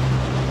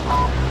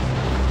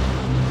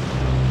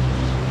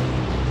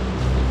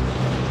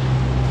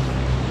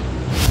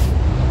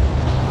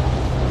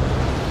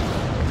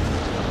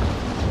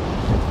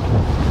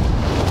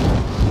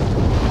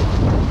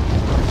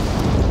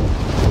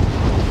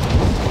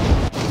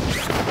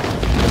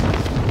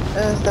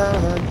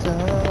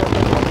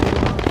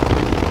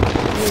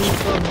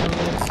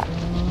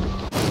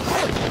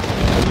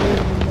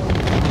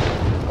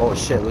 Oh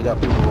shit, we got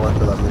people going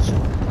for that mission.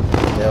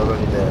 They're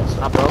already there.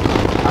 So. I broke.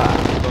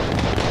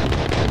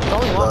 There's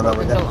only one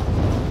broken, kill him.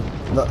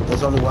 No,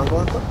 there's only one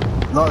going for?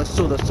 No, there's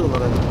two,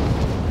 Lorenzo.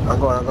 I'm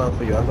going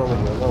for you, I'm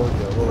going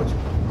with you.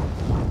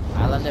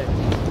 I let there.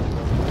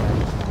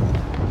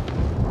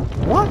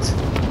 What?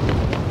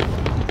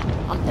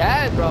 I'm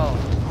dead, bro.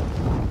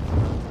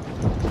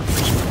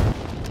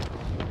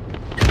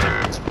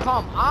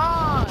 Come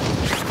on!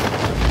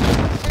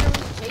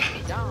 Chase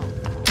me down.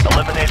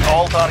 Eliminate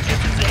all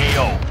targets in the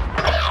AO.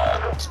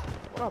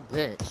 What a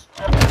bitch.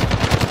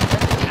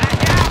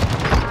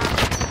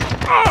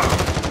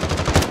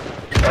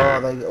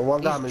 Oh,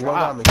 one got me.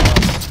 Dropping.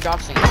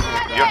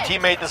 Your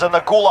teammate is in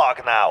the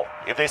gulag now.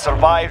 If they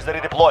survive, they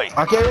redeploy.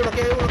 Okay.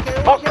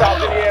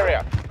 Hostiles in the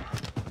area.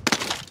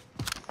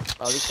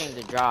 Bro, these things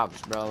are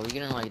drops, bro. We're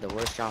getting like the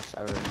worst drops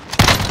ever.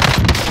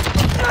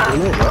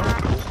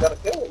 Just gotta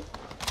kill him.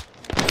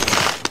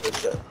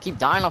 Keep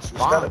dying off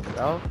spawn,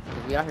 bro. Cause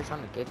we out here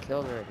trying to get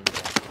killed already.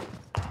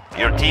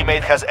 Your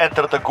teammate has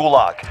entered the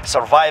gulag.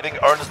 Surviving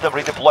earns them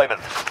redeployment.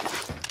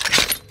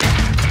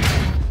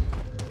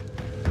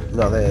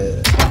 No,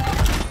 they're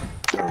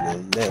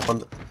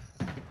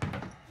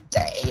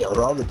damn,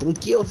 bro, the 3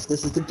 kills.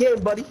 This is the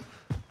game, buddy.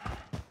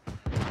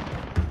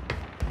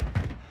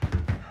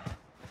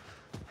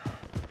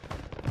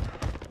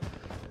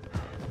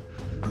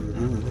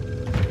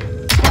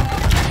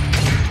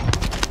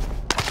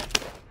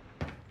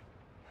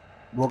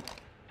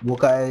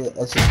 Busca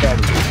ese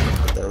carro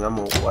que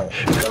tengamos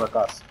de la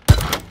casa.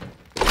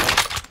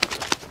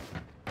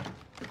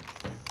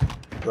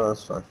 No,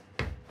 that's fine.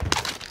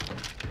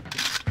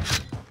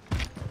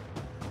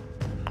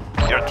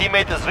 Your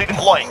teammate is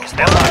redeploying.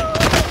 Stand by.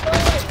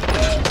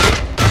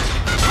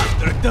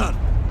 They're done.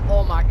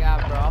 Oh my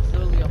god, bro. I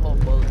flew me a whole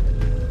bullet.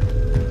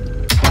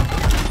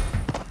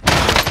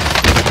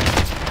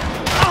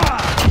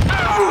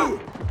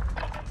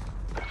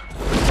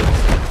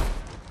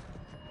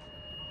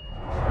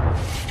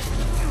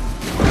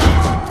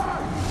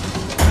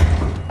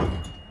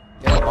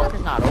 Yo, the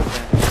bunker's not open.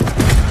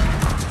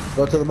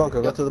 Go to the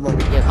bunker, Yeah,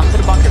 come to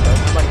the bunker, bro.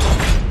 Somebody.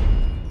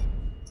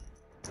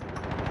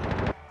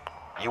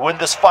 You win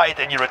this fight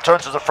and you return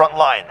to the front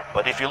line.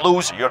 But if you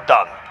lose, you're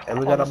done. And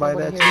we gotta buy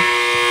that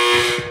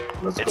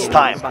too. It's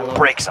time.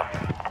 Break some.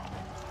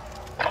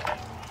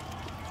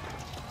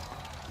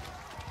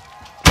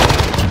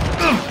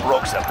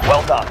 Broke them.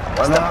 Well done.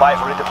 Stand by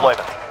for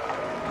redeployment.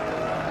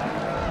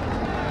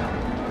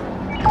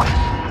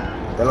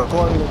 Te lo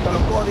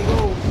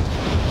código.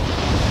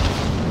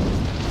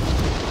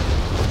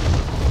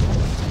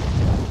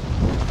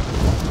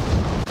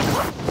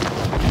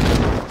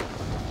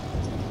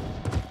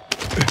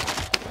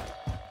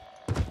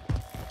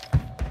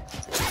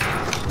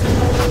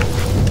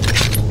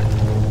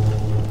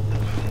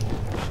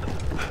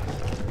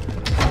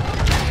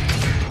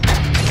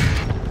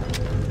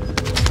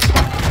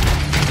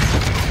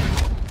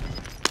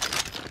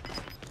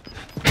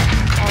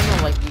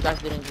 You guys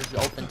didn't just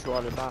open 2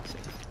 other boxes.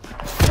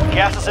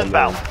 Gas is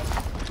inbound.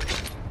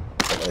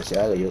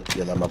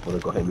 Yo nada más puedo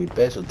coger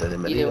 $1000, ustedes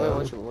me Either way,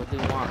 digan. what do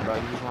you want, bro?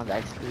 You just want the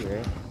XP,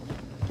 right?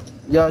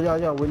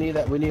 Yeah, we need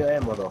that. We need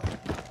ammo though.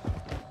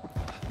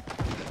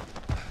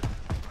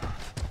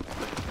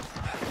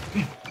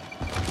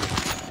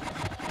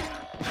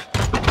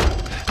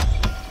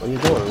 What are you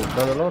doing? You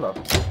trying to load up?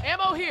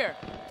 Ammo here.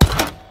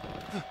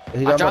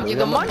 I dropped you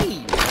the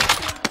money.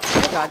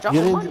 I dropped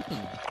the money.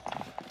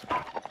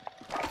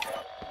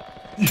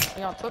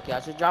 I took it. I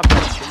should drop the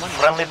money.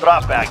 Friendly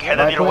drop back.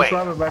 Headed your way.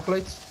 Back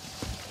plates.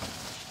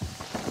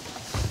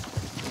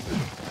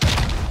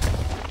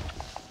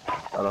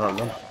 I don't have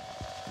none.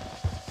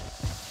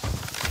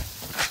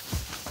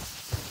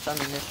 Some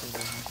munitions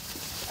in here.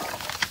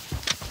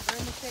 We're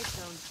in the safe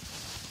zone.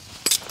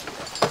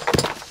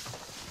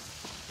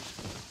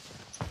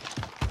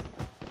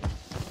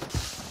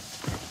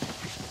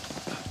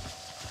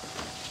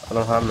 I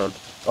don't have none.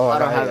 Oh, I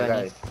don't have I any.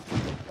 got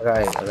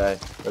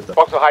it.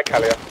 Box of high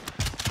caliber.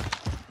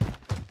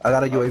 I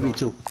got a UAV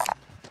too.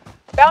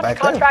 Bounty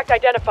Back there. contract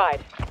identified.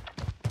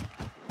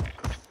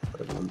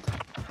 Pregunta.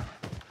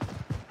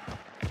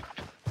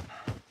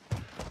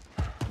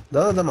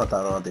 ¿Dónde te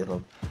mataron a ti,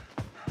 Rob?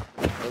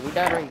 Yeah, we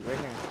died right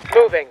here.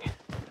 Moving.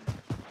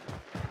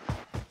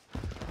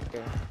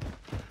 Okay.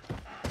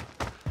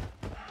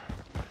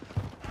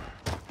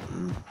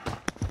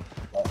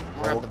 I'll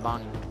grab the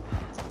bounty.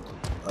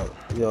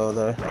 Yo,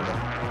 there.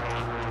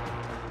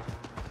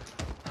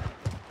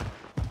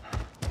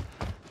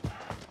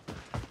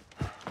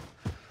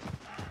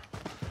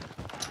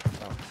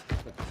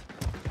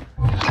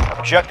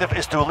 Objective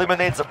is to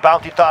eliminate the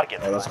bounty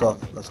target. Hey, let's go.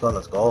 Let's go.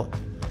 Let's go.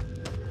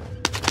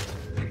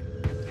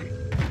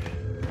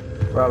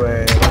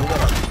 Robert,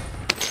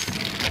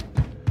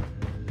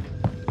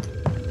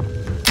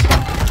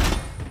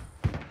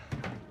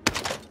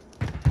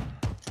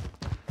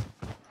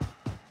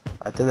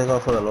 I think they go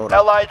for the loadout.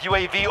 Allied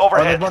UAV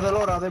overhead. They bought the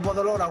loadout. They bought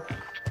the loadout.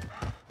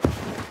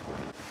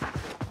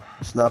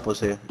 Snap was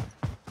here.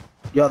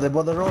 Yo, they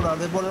bought the loadout.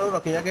 They bought the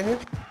loadout. Can you get here?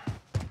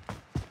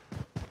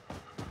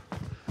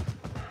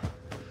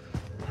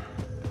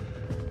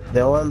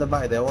 They're all on the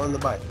bike. They're all on the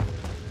bike.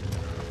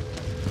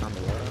 On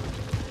the water.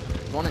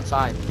 One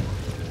inside.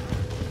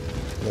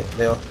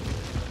 They all.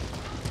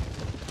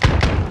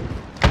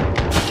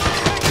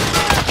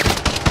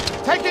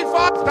 Taking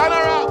fire!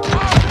 Stunner out!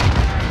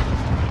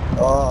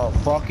 Oh,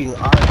 fucking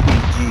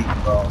RPG,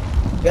 bro.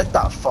 Get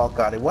the fuck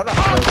out of here. What a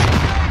place.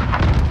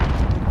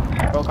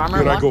 Broke armor.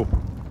 Here I one. go.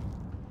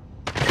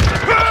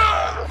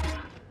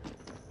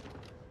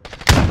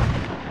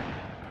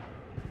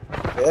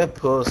 Get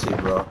pussy,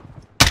 bro.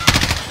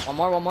 One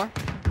more, one more.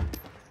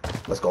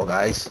 Let's go,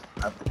 guys.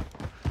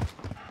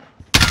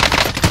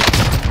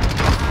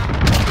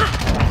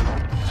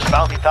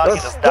 Bounty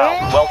target is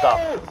down. Well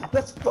done.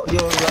 Let's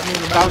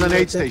Found an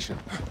aid station.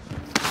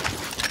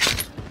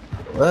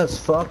 Let's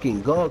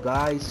fucking go,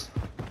 guys.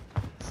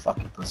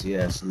 Fucking pussy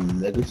ass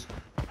niggas.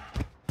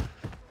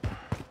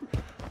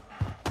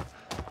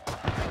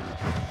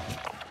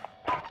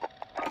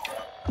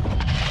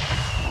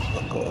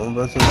 Un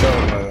beso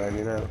en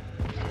you know.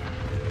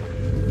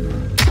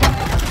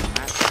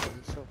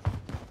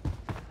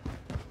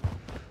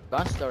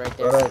 Gun's still right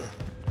there. Alright.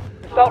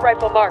 Assault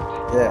rifle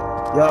marked. Yeah.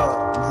 Yo,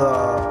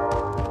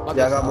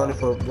 yeah, I got money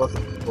for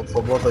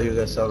both of you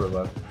guys selling,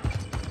 man.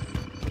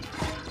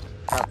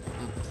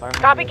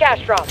 Copy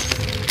cash drop.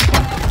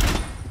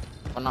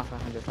 One off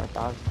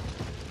 105,000.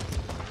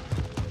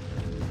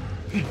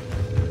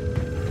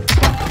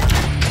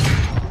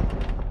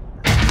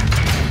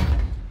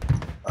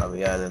 Oh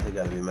yeah, they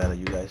gotta be mad at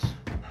you guys.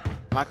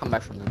 I might come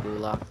back from the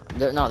gulag.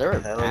 No, they were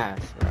Hell. ass,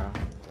 bro.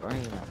 They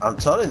weren't even- I'm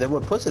telling you, they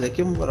were pussy. They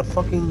came with a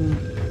fucking...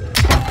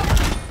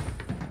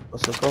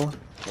 What's it called?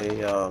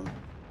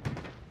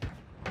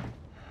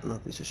 No,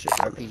 piece of shit.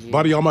 RPG.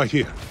 Body armor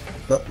here.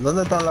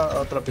 ¿Dónde está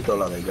la otra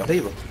pistola de ellos?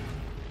 Arriba.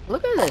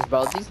 Look at this,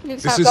 bro. These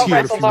niggas This have is assault here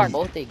rifle if you mark need.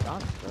 both they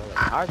guns, bro. Like,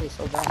 how are they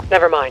so bad?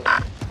 Never mind.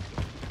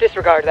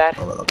 Disregard that.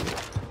 Oh, well, okay.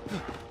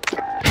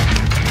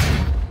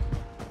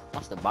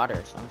 Must have bought her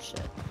or some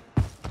shit.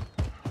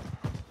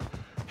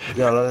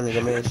 Yo, let me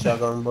give me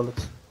shotgun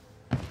bullets.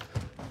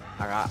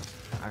 I got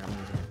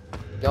music.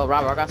 Yo,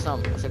 Robert, I got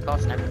some. What's it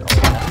called? Sniper. Oh,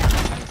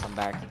 yeah. I need some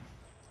back.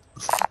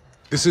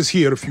 This is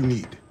here if you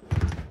need.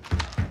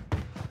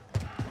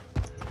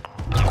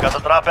 You've got the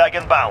drop bag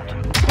inbound.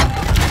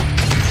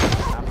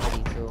 I'm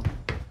ready too.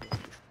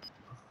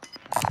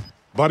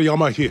 Body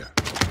armor here.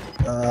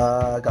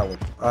 I got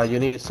one. You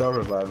need to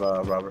revive,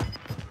 Robert.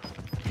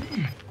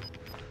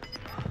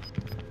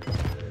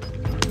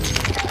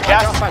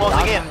 Gas is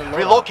closing in.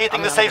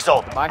 Relocating the safe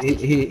zone.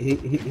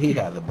 He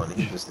had the money.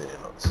 He just didn't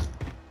notice.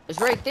 It's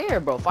right there,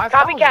 bro. 5,000.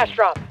 Copy cash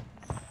drop.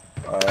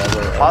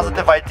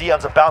 Positive ID on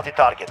the bounty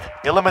target.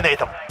 Eliminate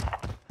them.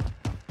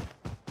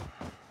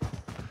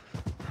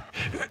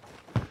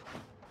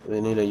 We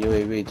need a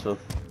UAV too.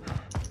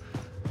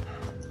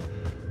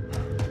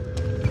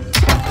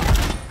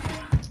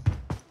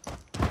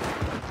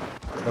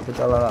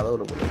 Capital la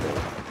duro, por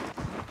favor.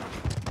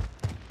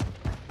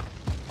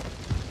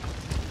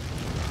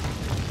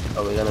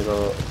 Oh, we're gonna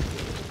go.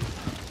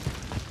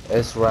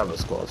 Es Rabbit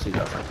Squad, sí,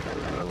 ya está.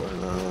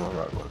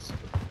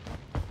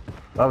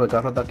 Rabbit,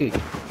 el carro está aquí.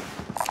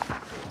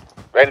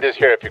 Vendors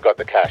here if you got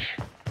the cash.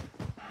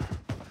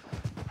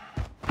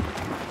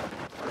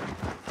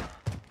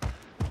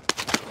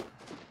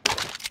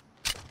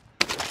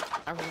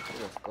 I really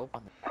put a scope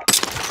on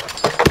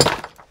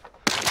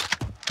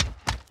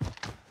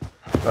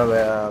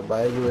Rabbit,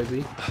 buy a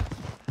UAV.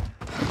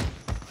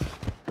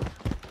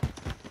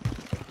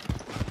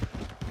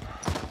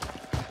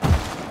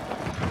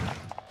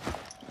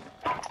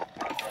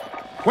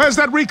 Where's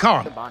that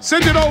recon?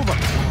 Send it over.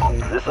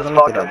 This is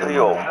Falcon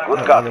 3-0.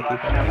 Good copy.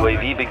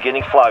 UAV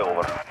beginning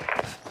flyover.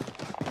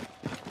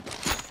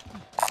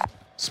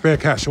 Spare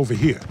cash over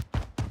here.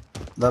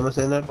 Dame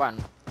señor. one.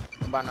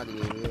 One of the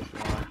UAV if you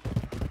want.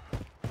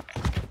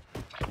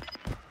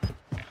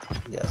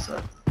 Yes,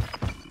 sir.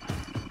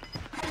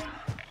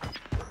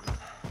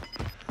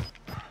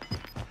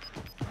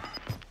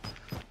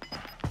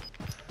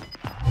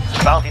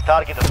 Bounty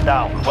target is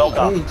down. Well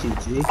done.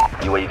 GG.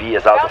 UAV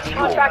is out of Bounty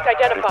fuel. contract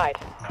identified.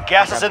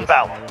 Gas is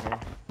inbound.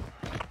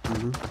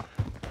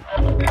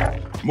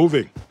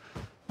 Moving.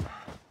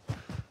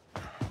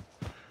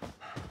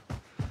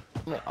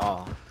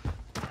 Oh.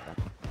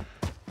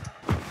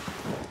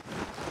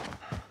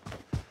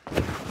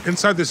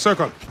 Inside the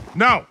circle.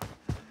 Now!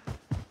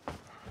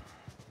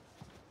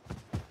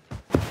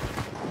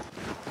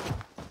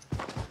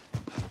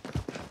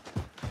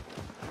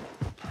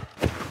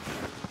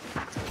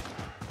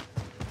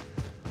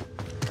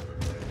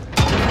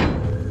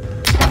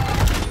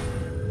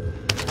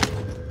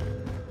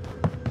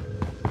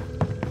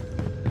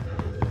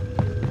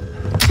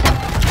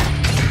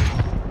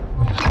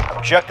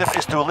 Objective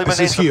is to eliminate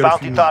is the here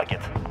bounty if you-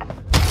 target.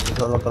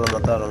 Son los que lo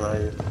mataron a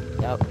ellos.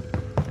 Yep.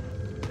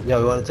 Yeah,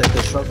 we wanna take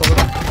this truck over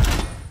there?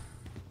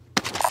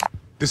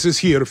 This is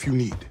here if you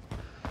need.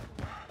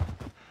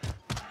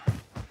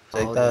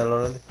 Take Oh, that yeah.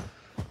 already?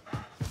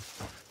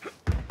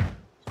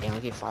 Damn, we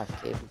get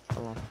 5K if we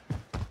kill him.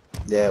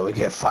 Yeah, we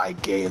get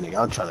 5K nigga.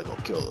 I'm trying to go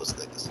kill those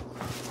niggas.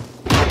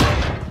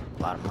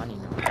 A lot of money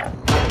now.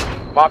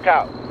 Mark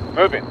out.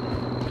 Moving.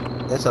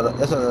 Eso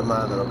es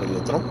más de lo que yo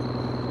trompo.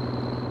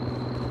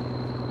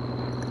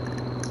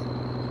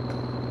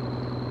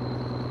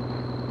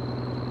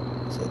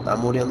 Se está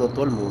muriendo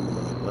todo el mundo,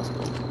 man.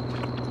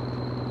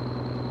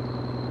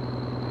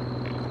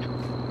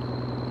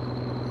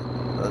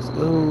 Let's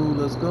go.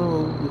 Let's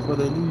go, before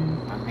they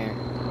leave. I'm here.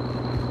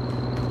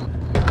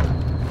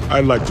 I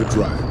like to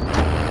drive.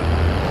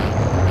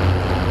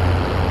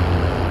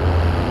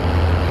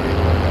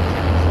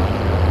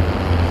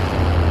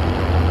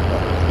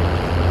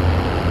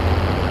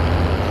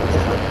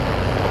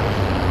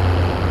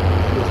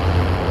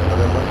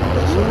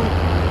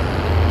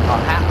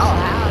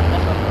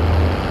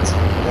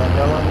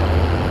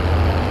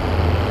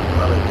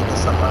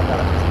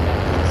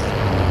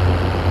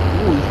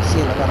 Uy, sí,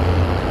 en la cara.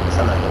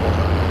 Esa la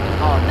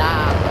Oh,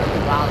 nah, bro,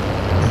 you wild.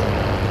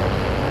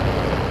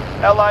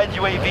 Allied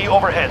UAV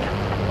overhead.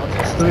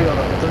 There's three of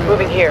them.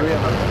 Moving here. Where are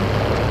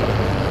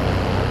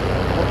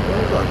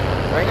you going?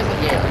 Bring us in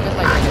here. Bring us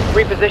like this.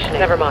 Repositioning.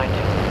 Never mind.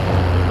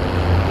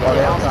 Oh,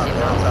 they're on top.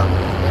 They're on top.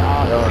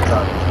 They're on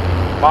top.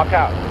 Mark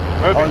out.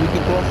 Oh, Moving. you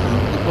can cross them. You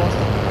can cross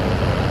them.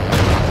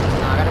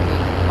 Nah, I gotta be.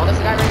 Oh, there's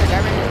a guy right here. Guy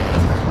right here.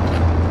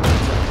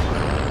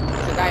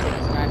 There's a guy here.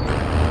 There's a guy here.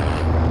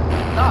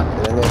 Stop.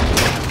 They're in there.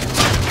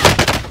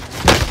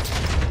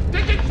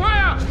 Taking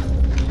fire!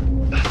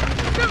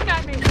 Shooting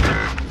at me.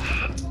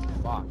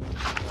 Fuck.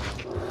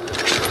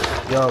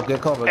 Yo, get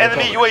cover. Get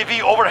Enemy cover.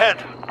 UAV overhead.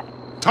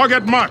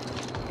 Target marked.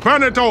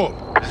 Burn it all.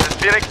 This is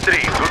Phoenix 3.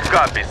 Good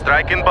copy.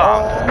 Strike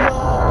inbound. Oh, no.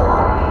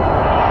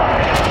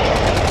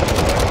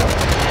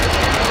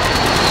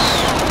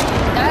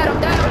 Dead,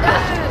 I'm dead.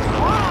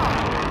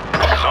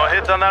 Wow. No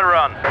hit on that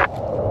run.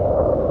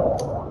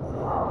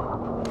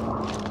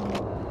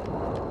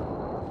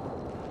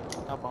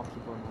 No bomb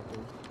people in that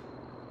dude.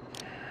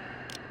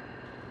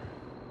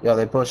 Yo,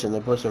 they're pushing,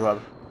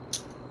 Robert.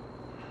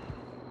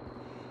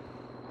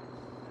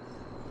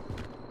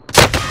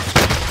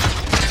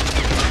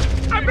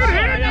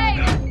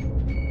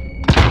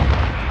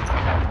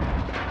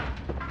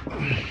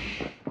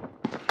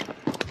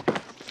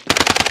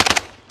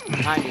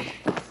 Behind you.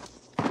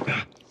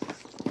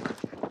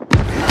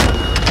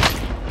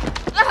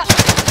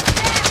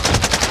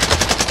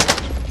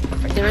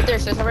 Right there,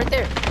 sis, right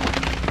there.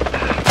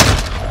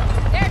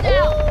 There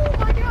now. Oh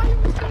my god, he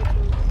was so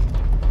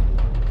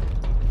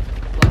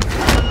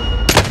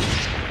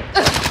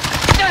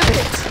Damn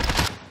it!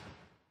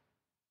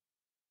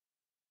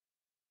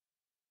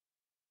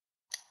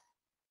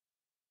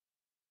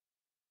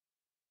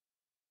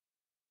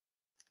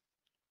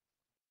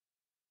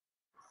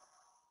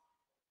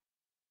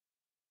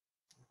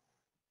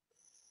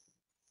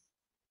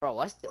 Bro,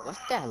 what's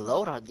that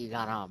loadout you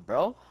got on,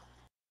 bro?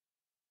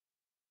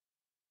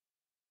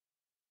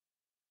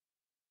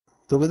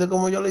 ¿Tú viste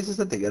cómo yo le hice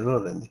ese ticket,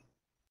 Randy?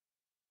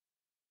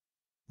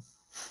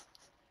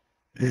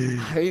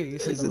 How are you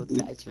using Ese no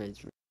tipo. attachments,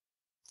 bro?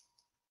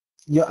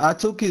 Yo, I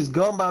took his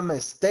gun by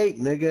mistake,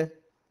 nigga.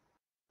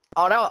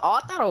 Oh, I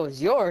thought it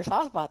was yours. I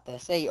was about to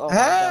say, oh my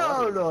Hell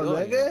god, no, those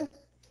are yours. nigga.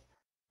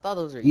 I thought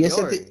those were Y ese,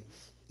 yours.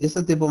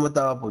 ese tipo me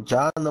estaba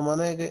puchando, man,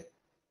 nigga.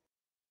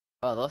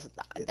 Oh,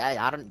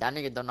 that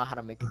nigga don't know how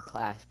to make a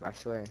class, bro, I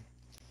swear.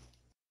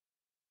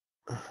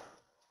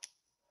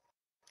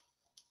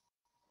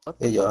 What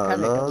Y yo,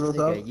 kind no, of gun no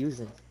this nigga sabe.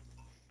 using?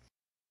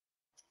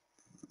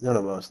 Yo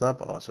no veo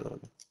snap also.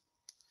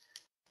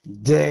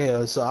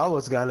 Damn, so I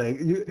was gonna...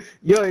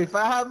 Yo, if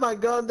I had my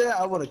gun there,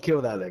 I would have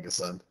killed that nigga,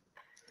 son.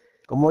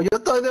 Como yo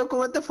estoy de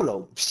con este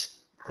flow.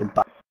 En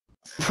paz.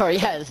 Bro,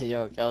 yeah, this is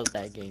your kills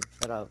that game.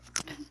 Shut up.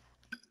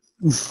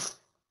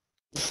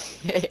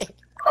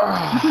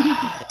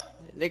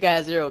 Nigga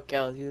has 0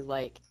 kills. He was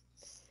like,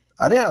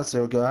 I didn't have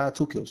 0 kills, I had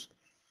 2 kills.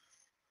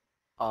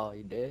 oh,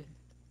 you did?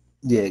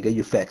 Yeah, get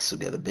your facts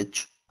together,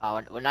 bitch.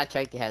 Oh, when I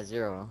checked, he had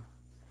 0.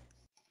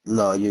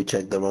 No, you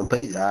checked the wrong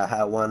page. I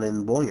had one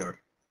in Boneyard.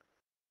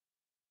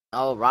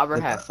 Oh,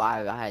 Robert had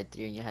 5. I had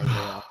 3, and you had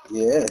 0.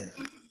 Yeah.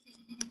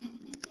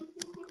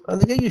 I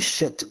think get your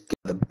shit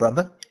together,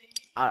 brother.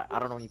 I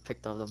don't know when you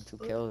picked up them 2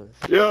 kills.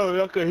 Yo,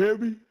 y'all can hear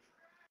me?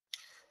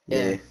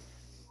 Yeah.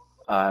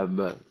 I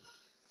bet.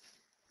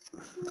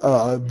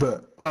 I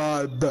bet.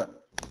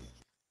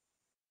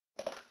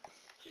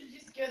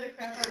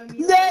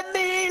 De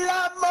 1000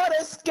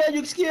 amores que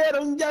ellos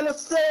quieren, ya lo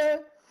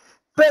sé,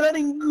 pero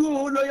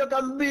ninguno yo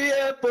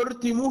cambié por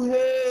ti,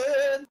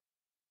 mujer.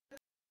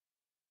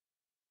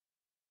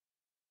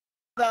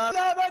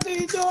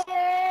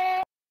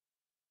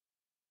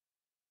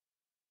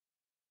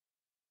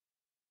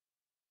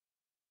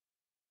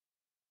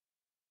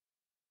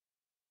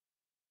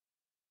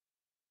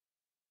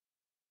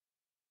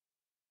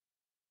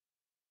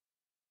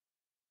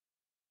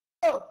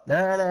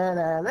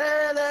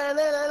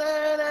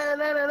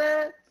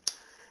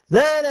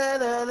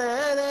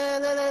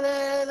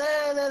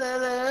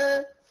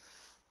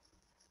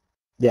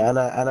 Yeah,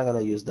 I'm not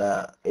gonna use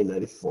that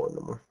A94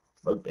 no more.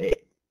 Fuck that.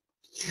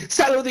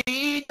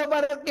 Saludito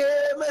para el que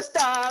me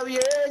está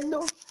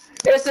viendo.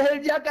 Ese es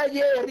el Jack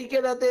Jerry,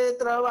 quédate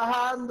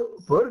trabajando.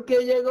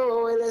 Porque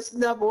llegó el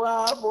snap,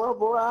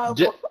 guapo.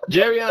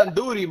 Jerry on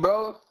duty,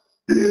 bro.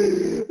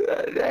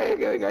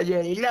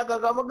 Jerry,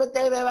 loco, ¿cómo que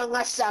ustedes me van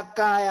a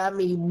sacar a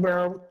mí,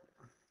 bro?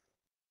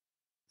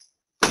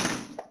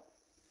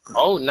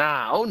 Oh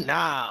nah.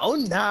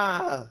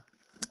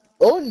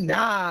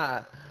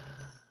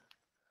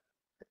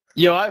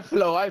 Yo, I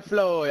flow.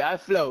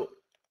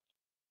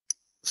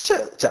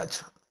 Shit,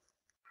 chacho.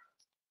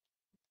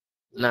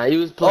 Nah, you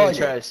was playing Oh, yeah.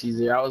 trash,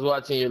 Caesar. I was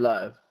watching you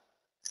live.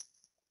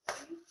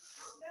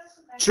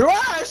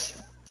 Trash!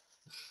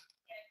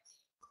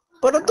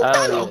 Pero tú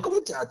estás loco,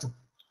 muchacho.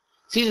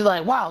 Caesar's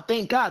like, wow,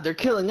 thank God, they're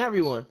killing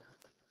everyone.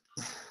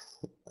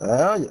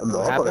 No,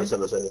 por eso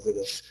no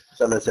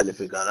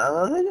significa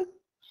nada, ¿no?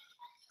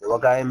 Yo voy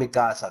a caer en mi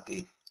casa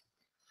aquí.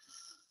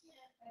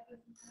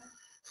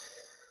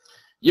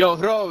 Yo,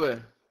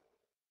 Robert.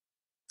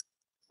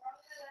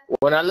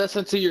 When I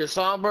listen to your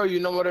song, bro, you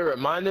know what it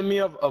reminded me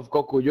of? Of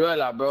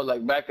Cocuyuela, bro,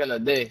 like back in the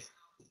day.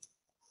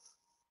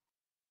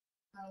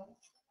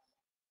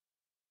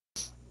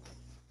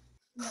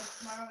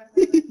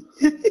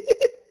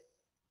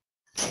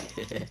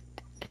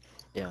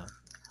 Yeah.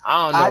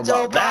 I don't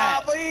know about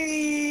that.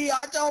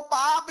 Acho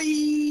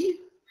papi.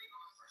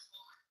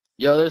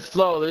 Yo, this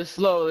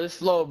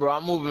flow, bro.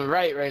 I'm moving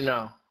right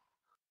now.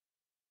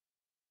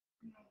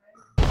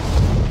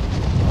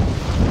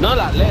 No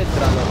la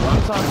letra, loco.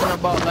 I'm talking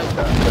about like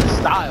the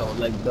style,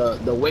 like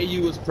the way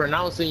you was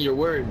pronouncing your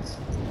words.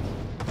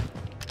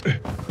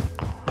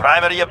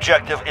 Primary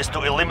objective is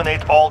to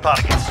eliminate all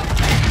targets.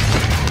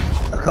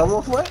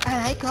 ¿Cómo fue?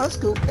 Ay,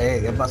 Costco.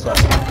 ¿Qué pasó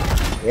ahí?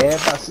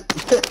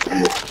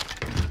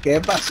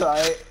 ¿Qué pasó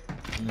ahí?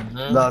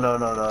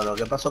 No.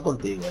 ¿Qué pasó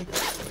contigo?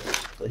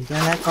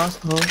 Dígale a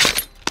Costco.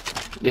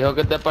 Dijo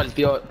que te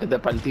partiste,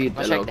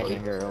 I'll check loco. the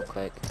anger real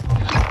quick.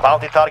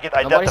 Bounty target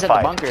Nobody's at the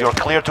identified. bunker. You're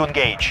clear to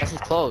engage. This is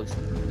closed.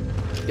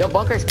 Yo,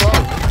 bunker's closed.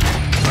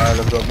 Alright,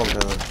 let's go bunker.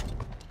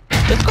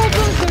 Let's go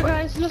bunker,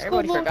 guys. Let's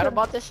Everybody go forgot bunker.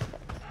 about this?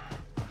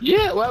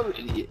 Yeah, well,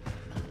 let's get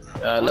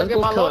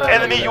go my kill loadout.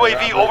 that Enemy nigga,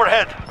 UAV Robert.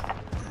 overhead.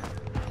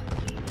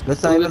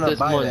 Let's not Who even is this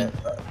buy money? that.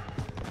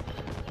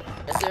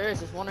 Yes, there is.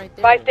 There's one right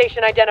there. Buy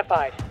station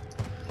identified.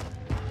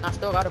 I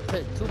still gotta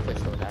put 2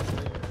 pistols,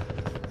 actually.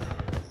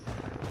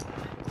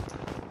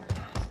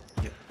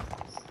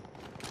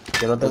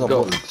 Que no tengo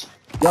go. bullets.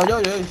 Yo,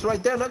 it's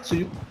right there next to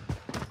you.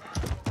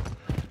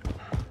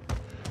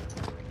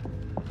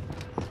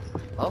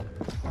 Oh.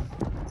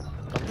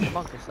 Come to the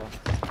bunker, so.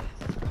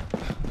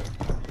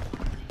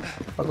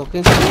 Paco,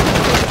 ¿qué?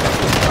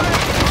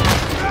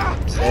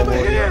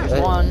 There's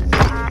one.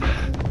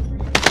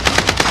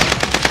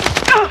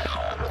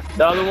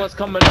 The other one's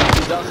coming up.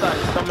 He's outside.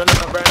 He's coming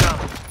up right now.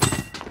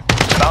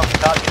 Bounty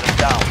target is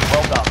down.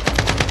 Well done.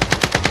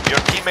 Your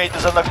teammate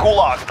is in the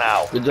gulag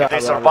now. Good job, If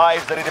they Robert.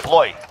 survive, they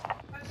redeploy.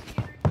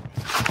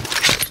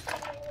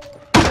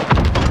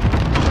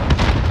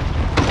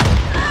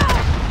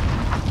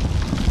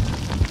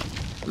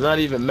 I'm not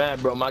even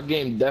mad, bro. My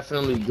game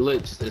definitely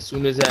glitched as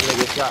soon as that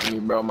nigga shot me,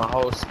 bro. My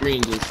whole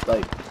screen just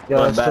like Yo,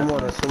 went there's back.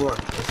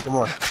 two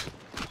more.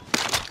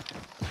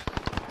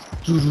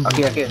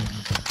 Aquí.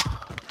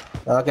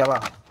 Aquí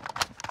abajo.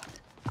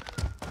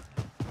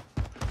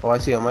 Oh, I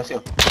see him. Vete.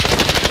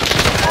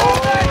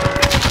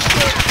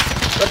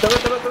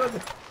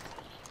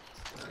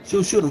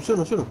 Shoot him.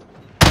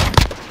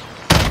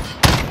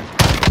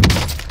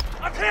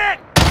 I'm hit!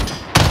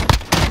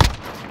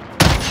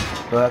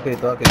 Todo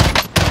aquí.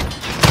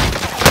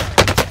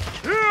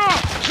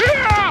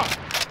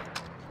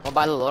 I'll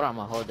buy the loader, I'm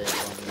gonna hold it.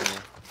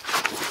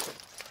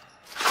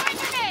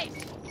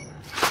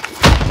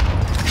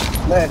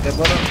 ¿Qué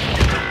bueno?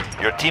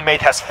 Your teammate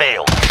has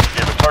failed.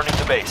 They're returning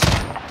to base.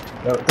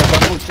 Te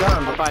están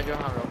puchando. I'll buy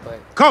Johan real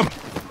quick. Come,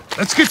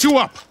 let's get you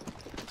up.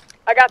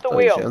 I got the Estoy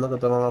wheel. diciendo que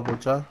te van a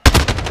puchar.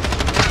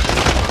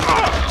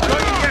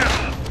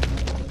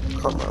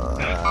 Come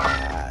on.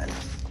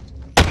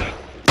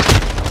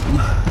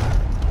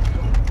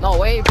 No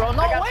way, bro.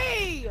 No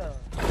way.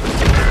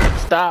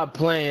 Stop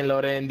playing,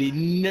 Lorendi.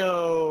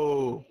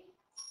 No.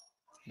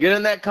 Get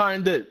in that car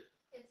and dip.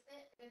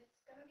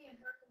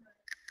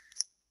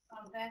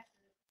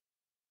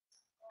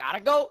 Gotta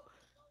go.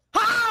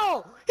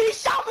 How? He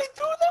shot me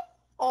through the...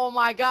 Oh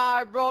my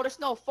god, bro. There's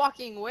no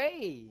fucking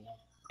way.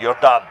 You're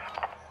done.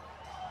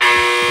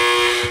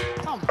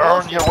 Some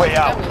Earn bullshit. your way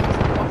out. There's no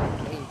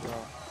fucking way,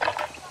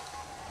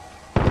 bro.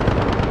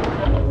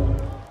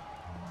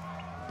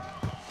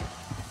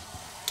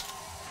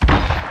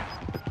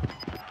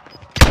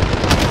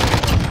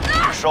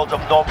 You showed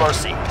them no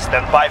mercy.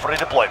 Stand by for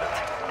redeployment.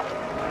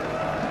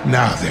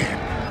 Now then.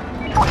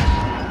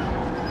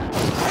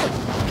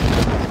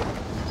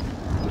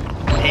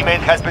 Teammate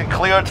has been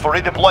cleared for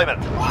redeployment.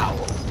 Wow.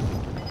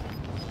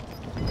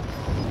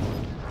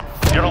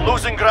 You're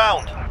losing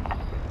ground.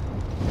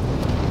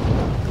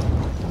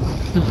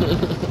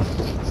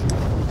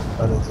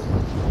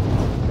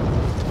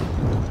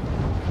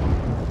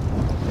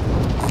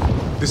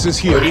 This is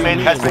here.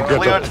 Teammate has been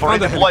cleared for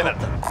redeployment.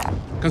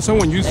 Can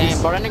someone use Damn,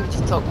 this? bro, that nigga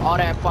just took all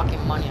that fucking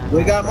money out of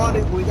We got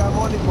money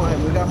for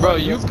him. We got Bro,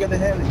 money. you- Let's get the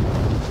heli.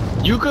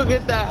 You could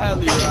get that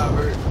heli,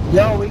 Robert.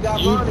 Yo, we got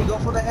You- money. Go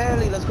for the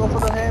heli. Let's go for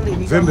the heli. He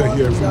got Vendor money.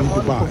 here We if you got need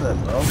to money for buy.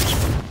 him, bro.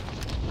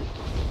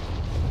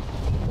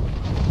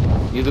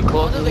 You the Go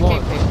closest to the one.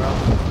 cape, bro.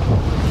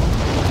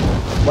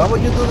 Why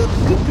would you do the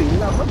goofy? You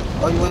got money.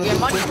 Oh, you We want to get do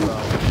money, goofy? bro.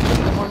 We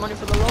get more money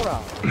for the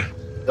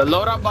loadout. The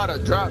loadout about to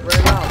drop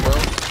right now, bro.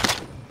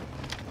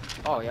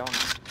 Oh, y'all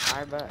want...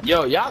 Alright, bet.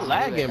 Yo, y'all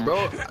lagging,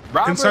 bro.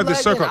 Robert Inside the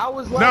lagging, circle. I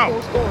was Now. lagging.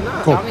 What's going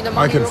on? Cool. Tell me the I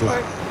money can real fly.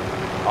 quick.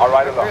 All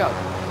right, Hurry along. up.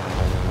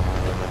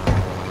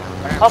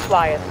 I'll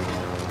fly it.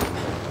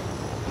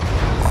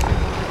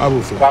 I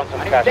will fly. Found some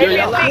cash Yo, Stay here.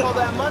 y'all in lag seat. all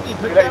that money.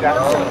 Pick Lay that down.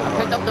 money. I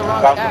picked up the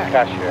wrong Found some stack.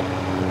 cash here.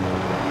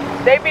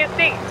 Stay in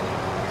seat.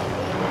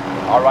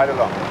 All right,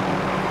 along.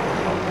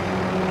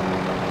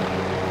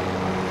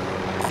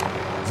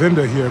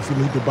 Vendor here if you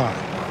need to buy.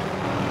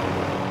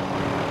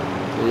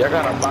 Y'all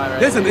gotta buy right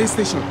There's an here. aid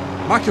station.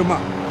 Mark your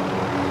map.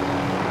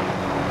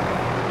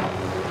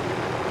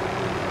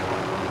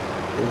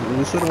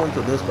 We should have went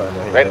to this guy right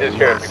here. Rent is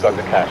here if you got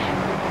the cash.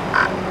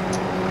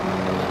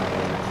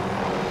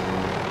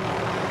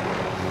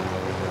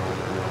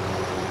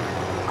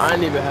 I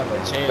didn't even have a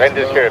chance, Rent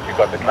is bro. here if you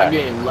got the My cash.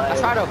 game I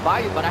tried lag. to buy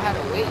you, but I had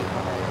to wait.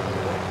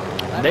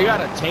 They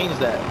gotta change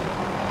that.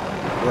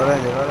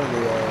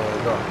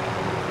 Go.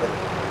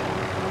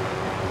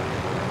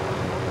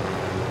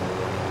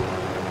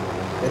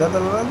 ¿Era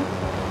tan grande?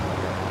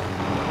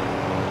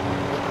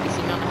 You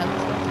see me on the head?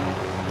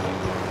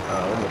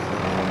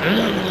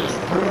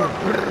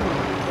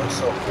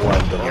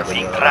 You're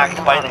being tracked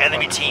by an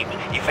enemy team.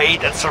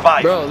 Evade and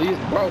survive. Bro,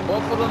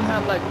 both of them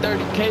had like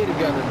 30K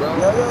together, bro.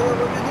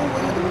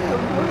 What you doing?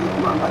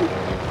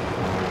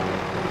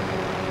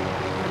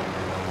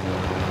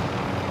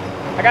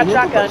 I got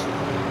shotgun.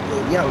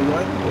 Yeah, we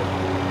like it.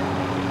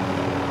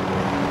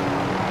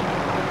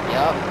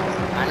 Yup.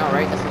 I know,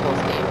 right? That's the whole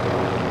game.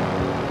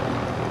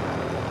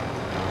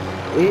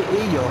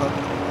 Y yo,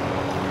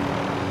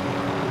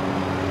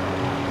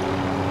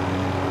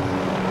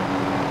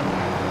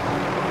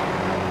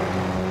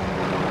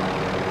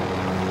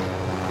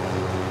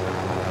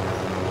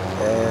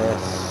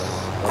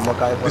 vamos a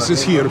caer por This aquí,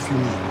 is here ¿no? if you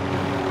need.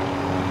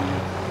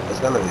 It's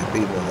gonna be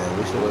people, man.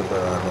 We should wait for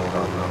that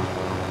loadout, bro.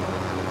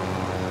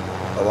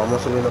 O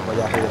vamos subiendo para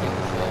allá arriba.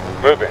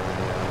 Moving.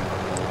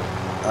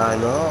 Ay,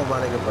 no,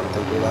 vale, que pero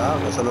ten cuidado,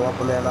 que eso no va a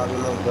poner al lado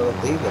de los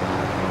tigres.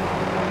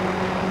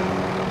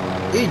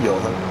 Y yo,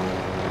 man.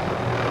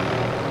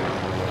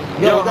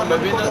 Yo, estamos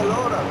bebiendo- con el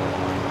hora.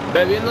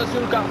 Bebiéndose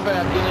un café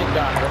aquí en el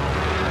carro.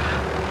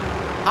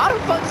 How the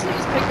fuck did you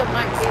just pick up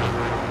 19?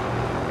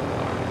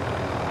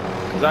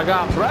 Cause I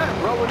got bread,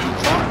 bro. What are you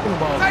talking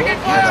about, bro? Ya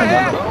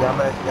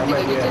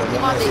me dieron.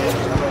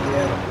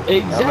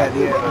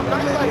 Exactly, dieron, bro. ya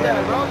me Nice like that,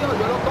 dieron. bro.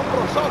 Yo lo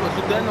compro solo. Si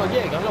ustedes no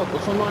llegan, loco,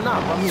 eso no es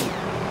nada para mí.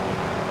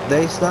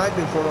 They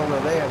sniping from over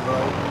there, bro.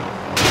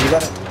 You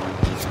gotta...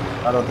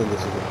 I don't think this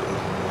is a place.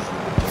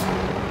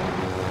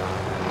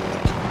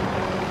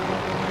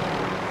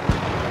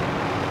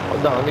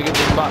 Hold on, let me get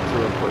this box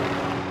real quick.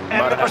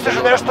 Enemy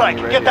precision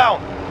airstrike. Get down.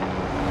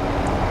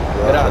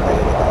 Get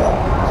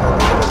out.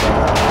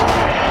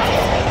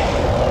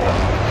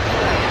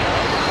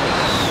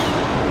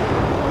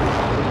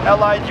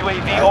 Allied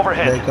UAV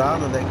overhead. They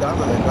coming.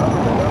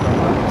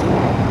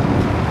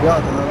 Yo,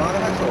 te me van a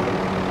dejar solo.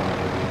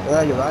 Voy a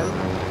ayudar.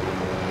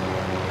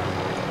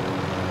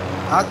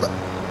 Hasta...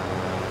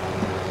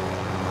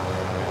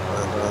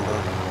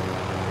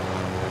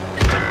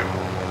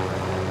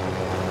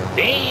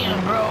 Damn,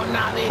 bro.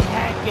 Now they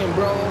hacking,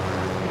 bro.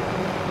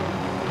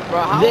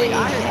 Bro, how They we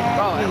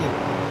hacking.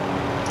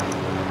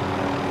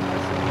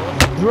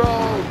 Bro,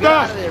 get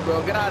out of there,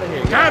 bro. Get out of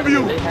here. Get out of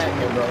here. They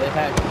hacking, bro. They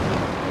hacking.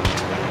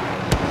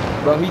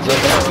 Bro, he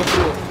just shot me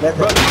through.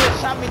 Bro, he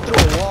just shot me through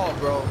a wall,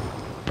 bro.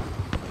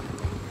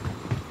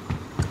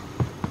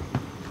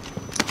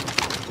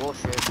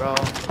 Bullshit, bro.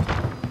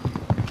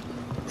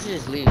 You should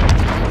just leave.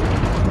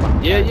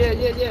 Yeah.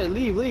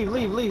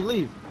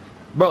 Leave.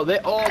 Bro, they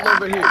all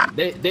over here.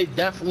 They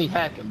definitely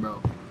hacking,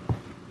 bro.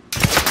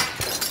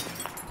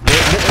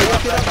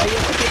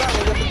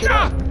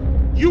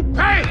 You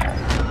pay!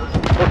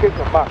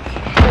 Location marked.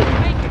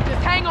 Make it,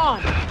 just hang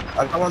on.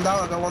 I got one down,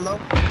 I got one down.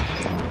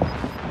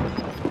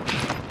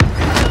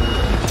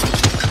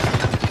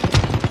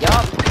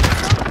 Yup.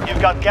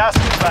 You've got gas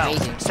inbound.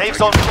 Amazing. Safe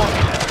zone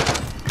closing now.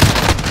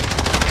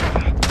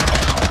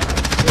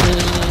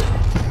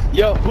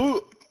 Yo,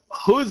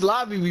 whose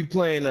lobby we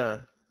playing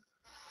on?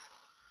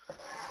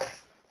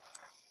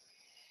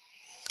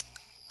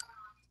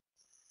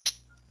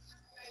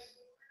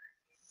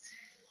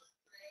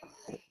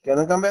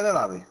 ¿Quieren cambiar de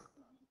lobby?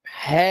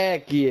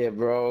 Heck yeah,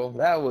 bro.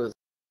 That was.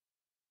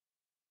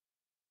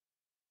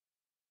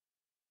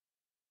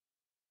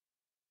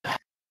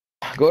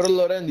 Go to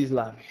Lorendi's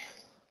lobby.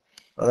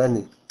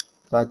 Randy,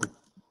 Tati.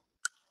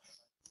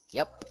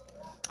 Yep.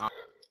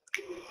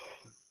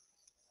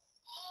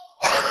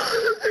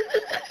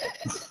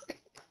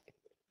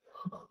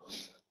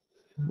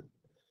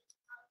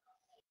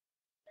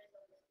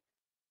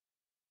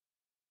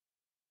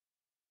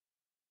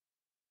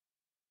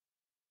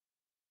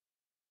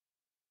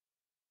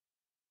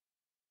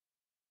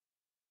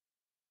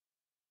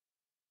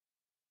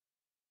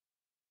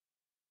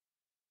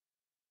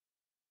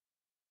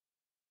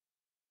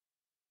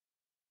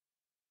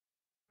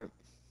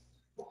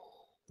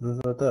 No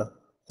se está.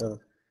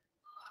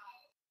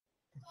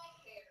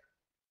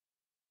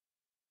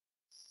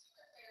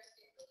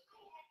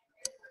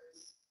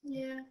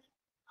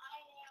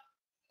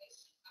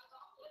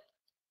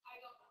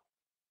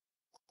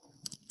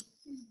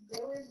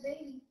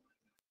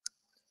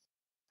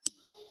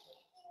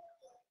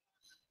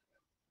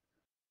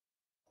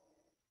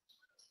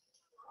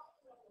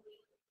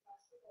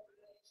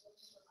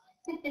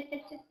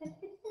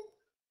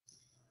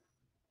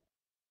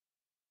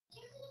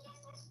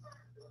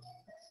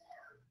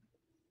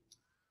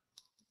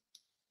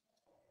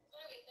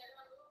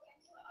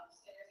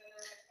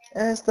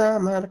 Está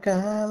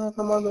marcado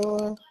como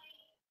dos.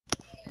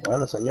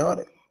 Bueno,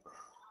 señores.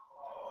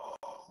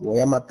 Voy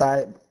a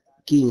matar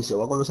 15.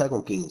 Voy a comenzar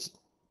con 15.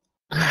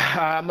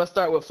 I'm gonna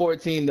start with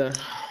 14 then.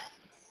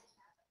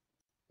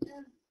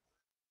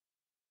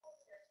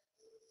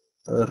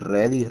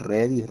 Ready,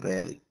 ready,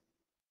 ready.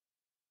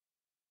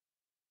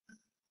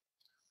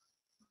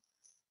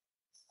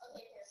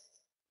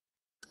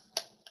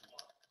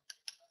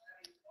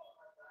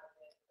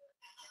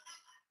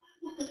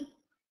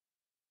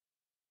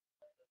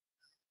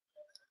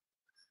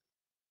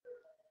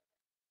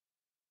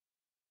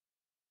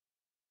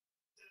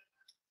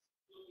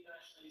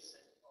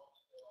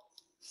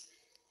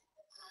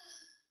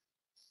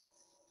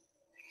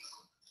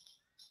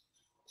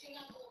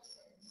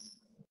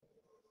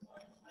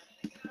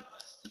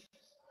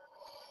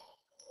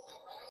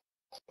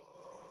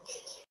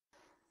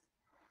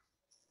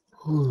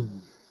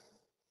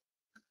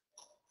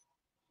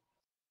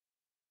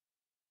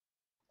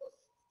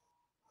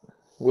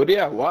 What are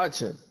y'all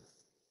watching?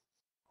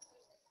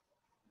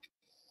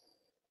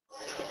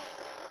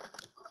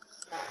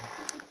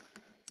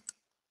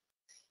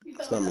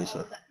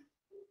 Camisa.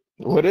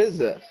 What is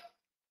that?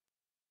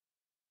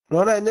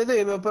 No, Randy,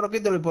 dime, pero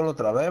quítalo y ponlo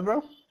otra vez,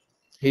 bro.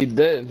 He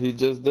did. He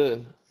just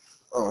did.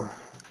 Oh.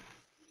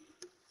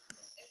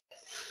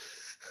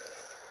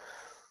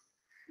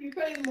 You're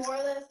putting more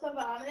of that stuff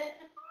on it?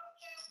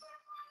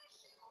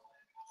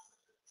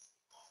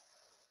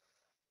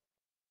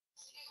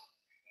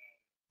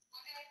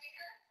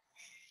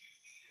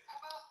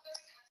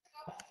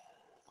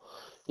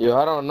 Yo,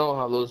 I don't know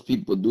how those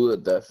people do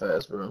it that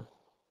fast, bro.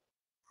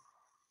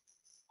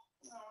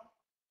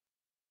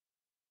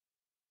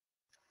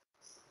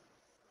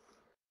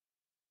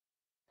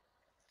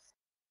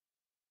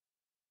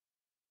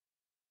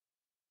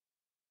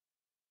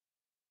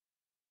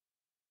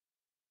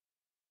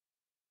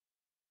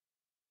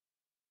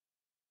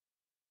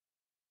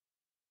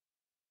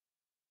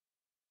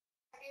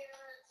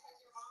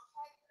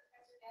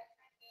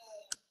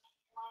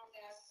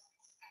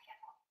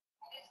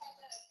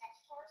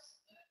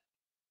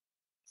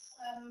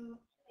 I don't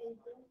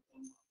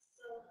think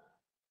so.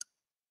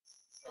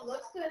 It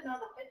looks good in all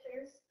the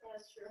pictures.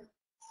 That's true.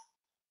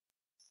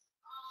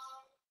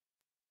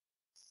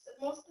 But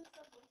most of the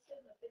stuff looks good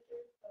in the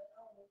pictures, but I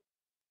don't know.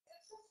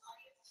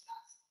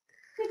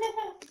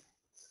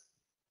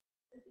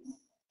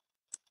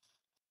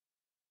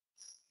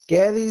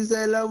 ¿Qué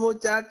dicen los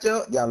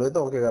muchachos? Ya lo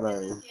tengo que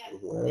ganar. Yeah,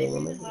 big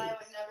reason why I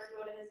would never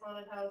go to his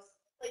haunted house.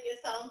 Like, it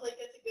sounds like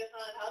it's a good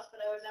haunted house,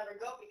 but I would never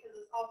go because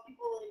it's all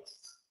people like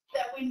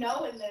that we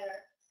know in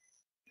there.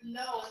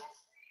 No.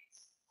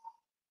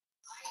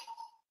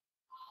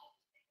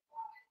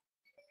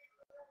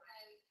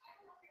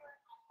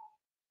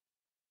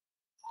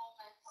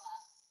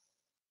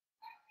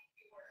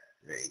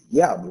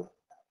 Diablo.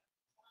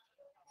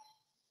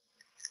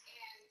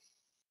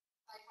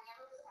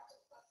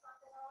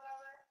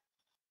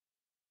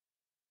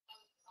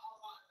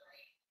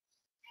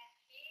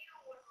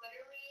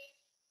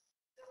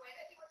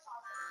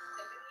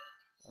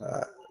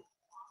 Ah.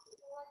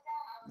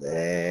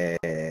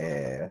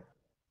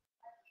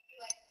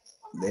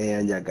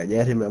 Man, ya que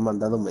Jerry me ha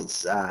mandado un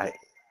mensaje.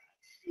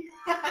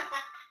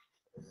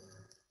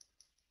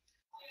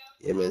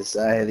 Y el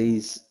mensaje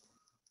dice...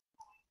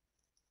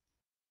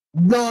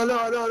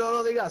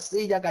 No digas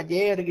así, ya que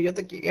Jerry, que yo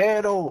te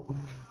quiero.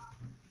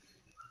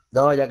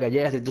 No, ya que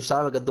Jerry, tú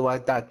sabes que tú vas a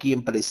estar aquí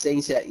en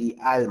presencia y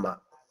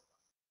alma.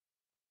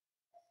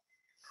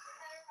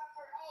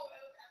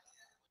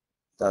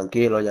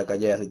 Tranquilo, ya que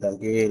Jerry,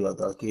 tranquilo,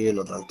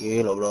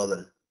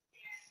 brother.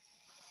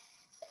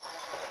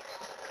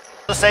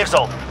 The safe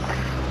zone.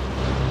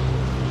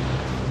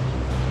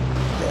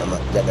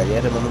 Ya que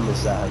Jerry mandó un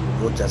mensaje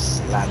con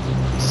muchas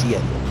lágrimas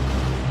diciendo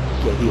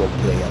que he iba a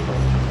play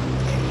alone.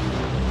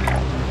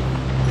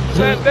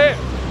 Stand there.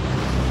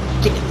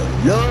 ¡Qué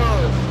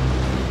dolor!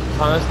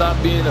 Time to stop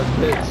being a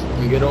bitch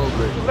and get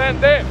over it. Stand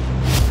there.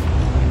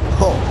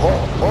 ¡Oh!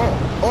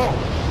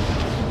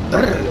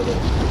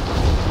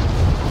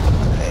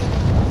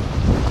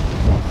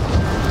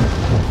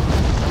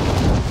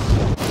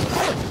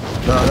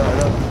 No.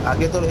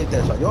 Aquí tú le dijiste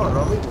eso. Yo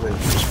no, amigo.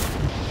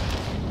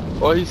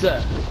 What he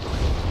said?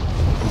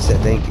 He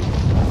said thank you.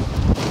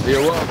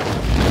 You're welcome.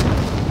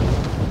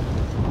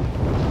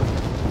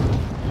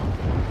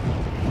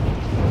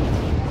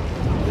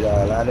 We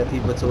got a lot of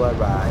people to our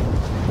ride.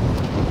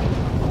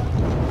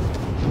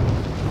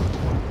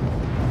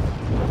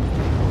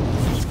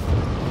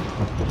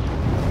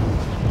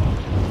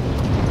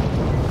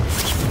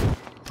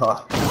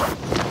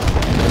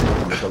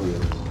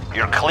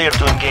 You're clear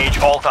to engage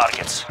all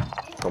targets.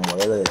 Como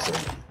debe de ser.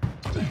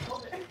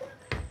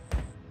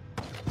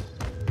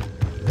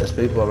 There's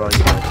people around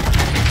you, man.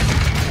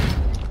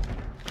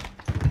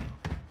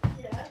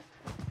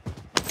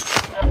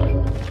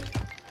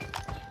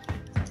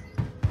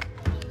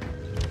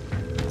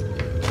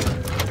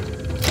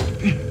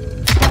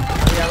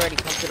 We already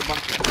come to the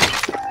bunker.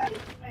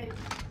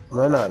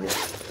 No hay nadie.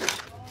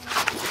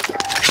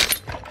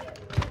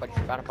 But you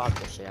forgot about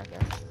this shit, I guess.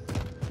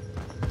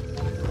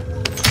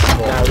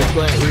 Nah,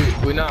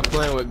 we're not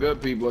playing with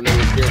good people and they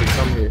were scared to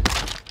come here.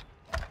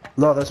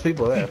 No, there's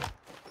people there.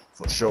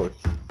 For sure.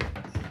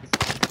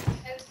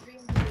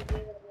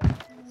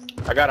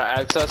 I got an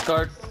access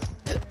card.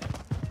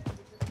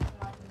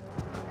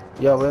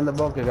 Yo, we're in the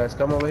bunker, guys.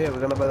 Come over here.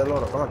 We're gonna buy the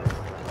loader. Come on.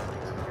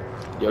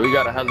 Yeah, we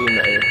got a heli in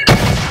the air.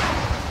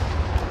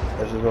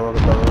 This is gonna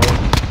come over.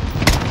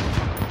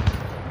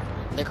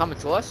 They coming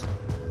to us?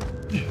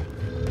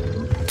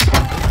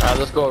 Alright,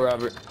 let's go,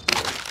 Robert.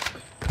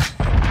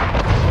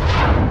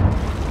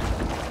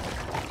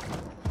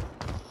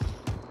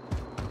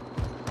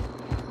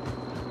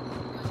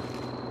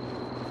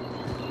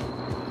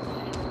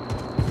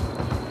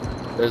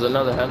 There's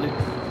another heli.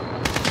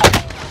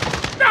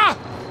 Ah!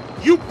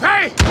 You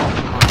pay!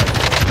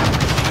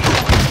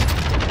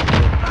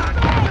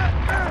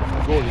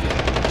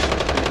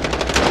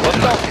 What the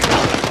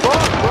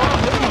fuck, bro? I'm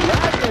really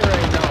lagging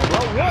right now, bro.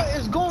 What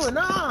is going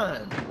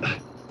on?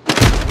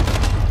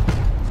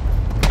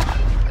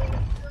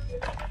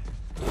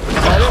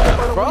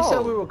 Bro, we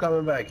said we were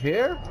coming back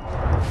here.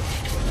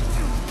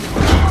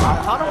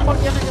 How the fuck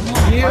you ever get more?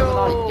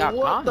 Yo,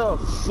 what the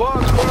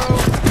fuck,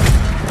 bro?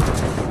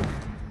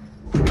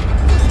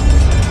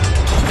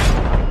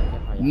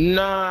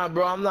 Nah,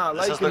 bro, I'm not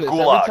This is liking the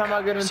this. gulag. Every time I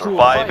get into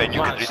Survive a fight, and you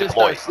my can shit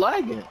redeploy. starts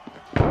lagging.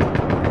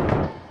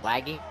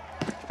 Laggy?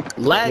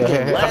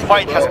 Lagging. The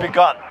fight has bro.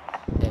 begun.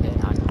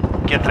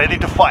 Get ready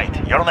to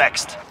fight. You're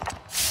next.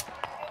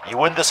 You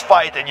win this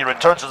fight and you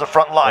return to the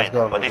front line. Let's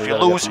go, But if we you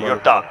gotta get lose, some you're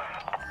money. done.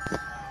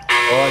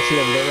 Oh, I see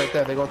them. They're right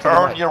there. They're going to the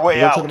Earn right. your way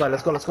They're going to out. the right.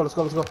 Let's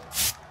go.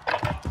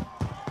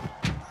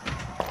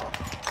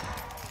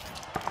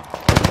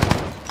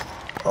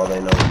 Oh, they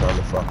know we're on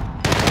the front.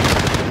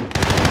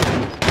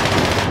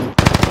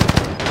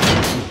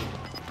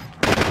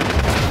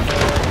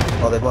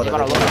 Oh, they bought it.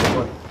 Come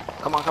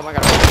on,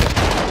 got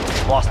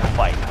it. Lost the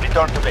fight.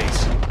 Return to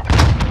base.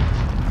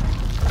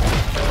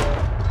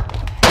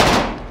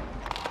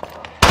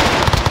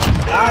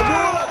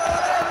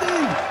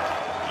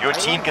 Your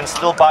team can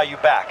still buy you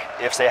back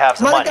if they have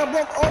some money.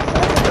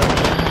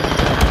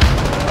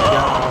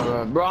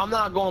 Bro, I'm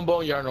not going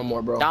boneyard no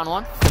more, bro. Down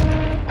one.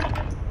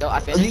 Yo,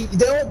 I finished.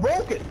 They're all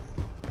broken.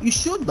 You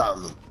should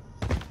down them.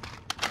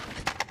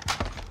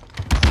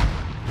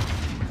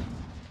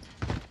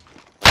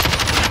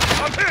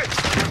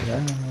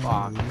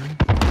 Fuck.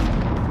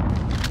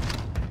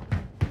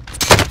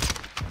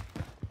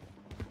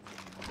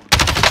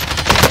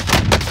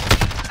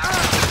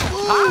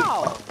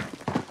 How?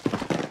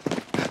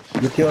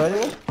 You kill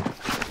anyone?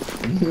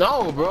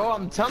 No, bro,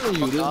 I'm telling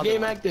you, this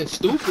game acting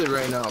stupid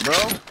right now, bro.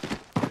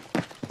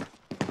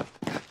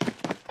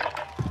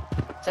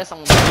 Said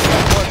someone more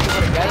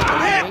people together,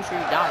 but you make sure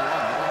you're down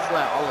one. You don't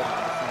sweat all of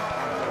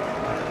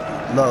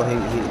them. No, he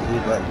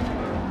went.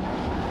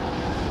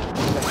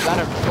 You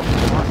gotta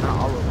not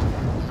all of them.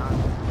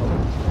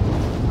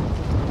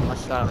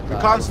 You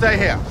can't stay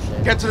here.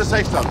 Get to the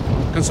safe zone.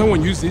 Can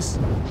someone use this?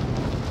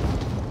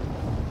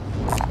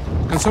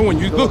 Can someone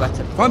use... Look,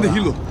 found the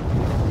helo.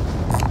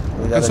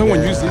 Can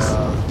someone use this?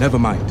 Never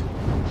mind.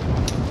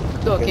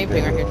 Do a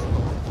camping right here.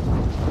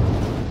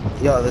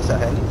 Yo, there's a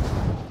heli.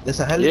 There's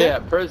a heli. Yeah, there?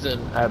 at prison.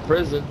 At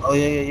prison. Oh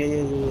yeah.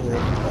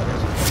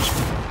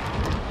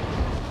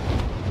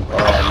 Oh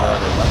no,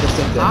 I just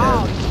take the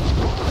Ow.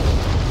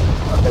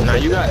 heli. Nah,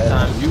 you got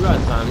time. You got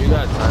time. You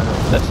got time.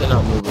 That shit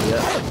not moving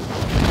yet.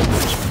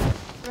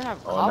 We have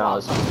Oh, now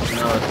it's moving.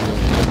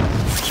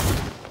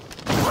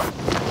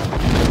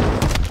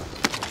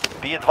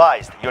 Be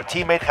advised, your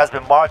teammate has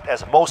been marked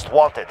as most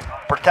wanted.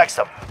 Protect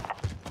them.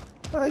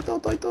 I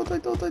thought.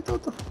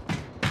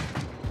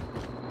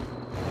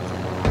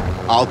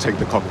 I'll take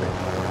the cockpit.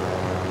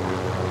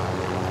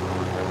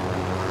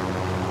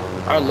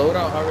 Our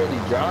loadout already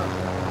dropped.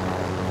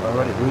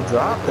 Already, we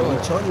dropped it. We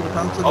told you to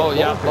come to the Oh,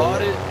 y'all bunker.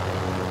 bought it?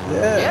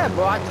 Yeah,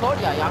 bro, I told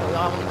y'all.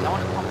 Y'all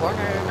want to come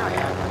partner or not?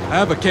 Yeah. I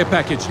have a care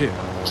package here.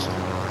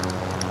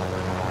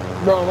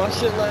 Bro, my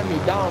shit let me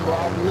down, bro.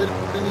 I've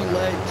literally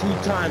lagged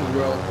 2 times,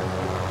 bro.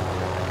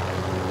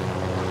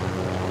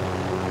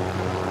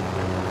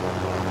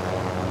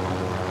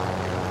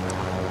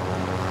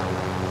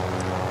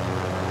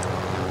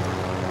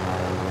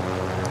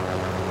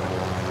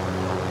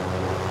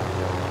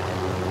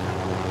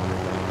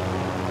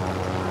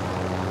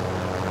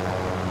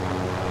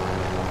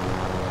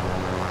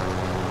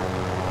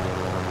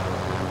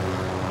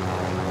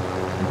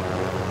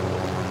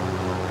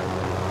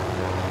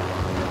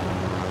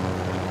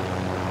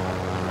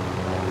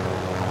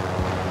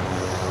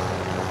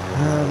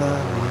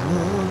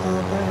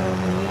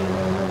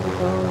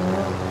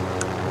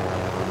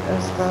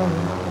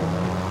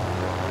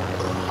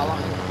 How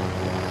long?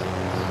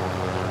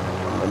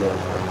 I'm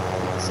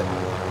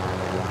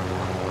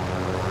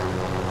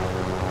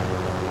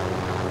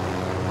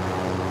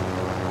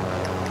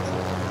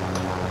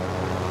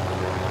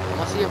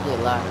gonna see if they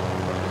lie.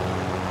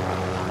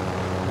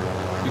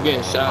 You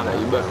getting shot at,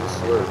 you better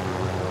swerve.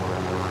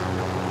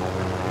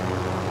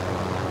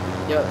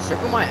 Yo,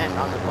 circle my end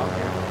on the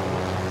bunker.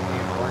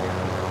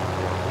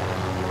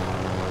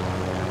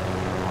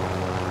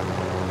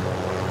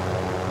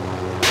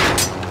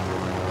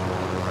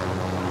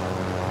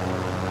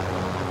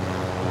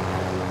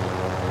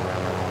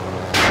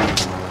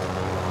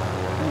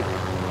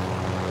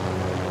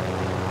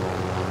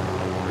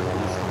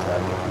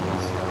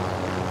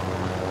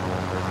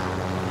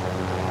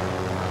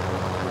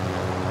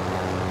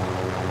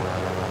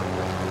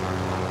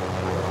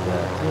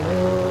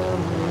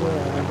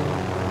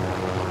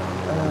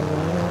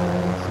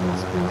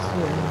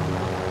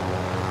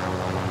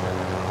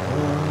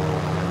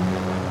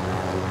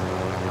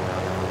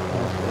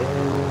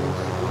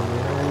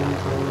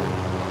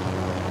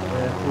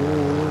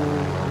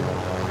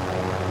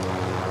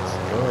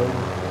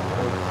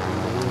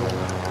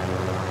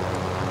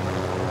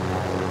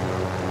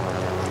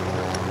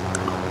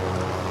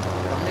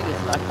 Some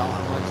niggas left on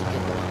how much to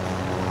get them.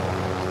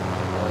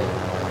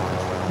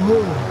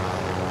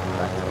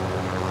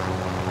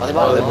 Oh, they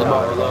bought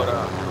a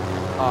loadout.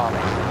 Oh,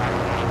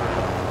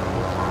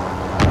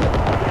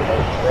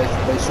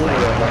 They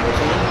shooting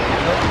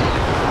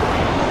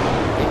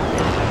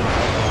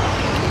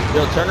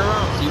Yo, turn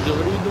around, CJ.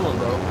 What are you doing,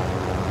 bro?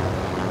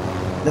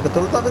 Nigga, tú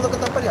no estás viendo que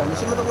están peleando.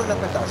 Si me toco el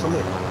petazo,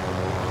 mira.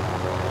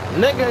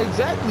 Nigga,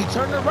 exactly.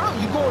 Turn around.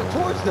 You going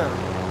towards them.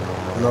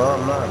 No,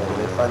 I'm not.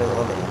 They're fighting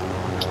on me.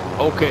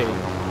 Okay.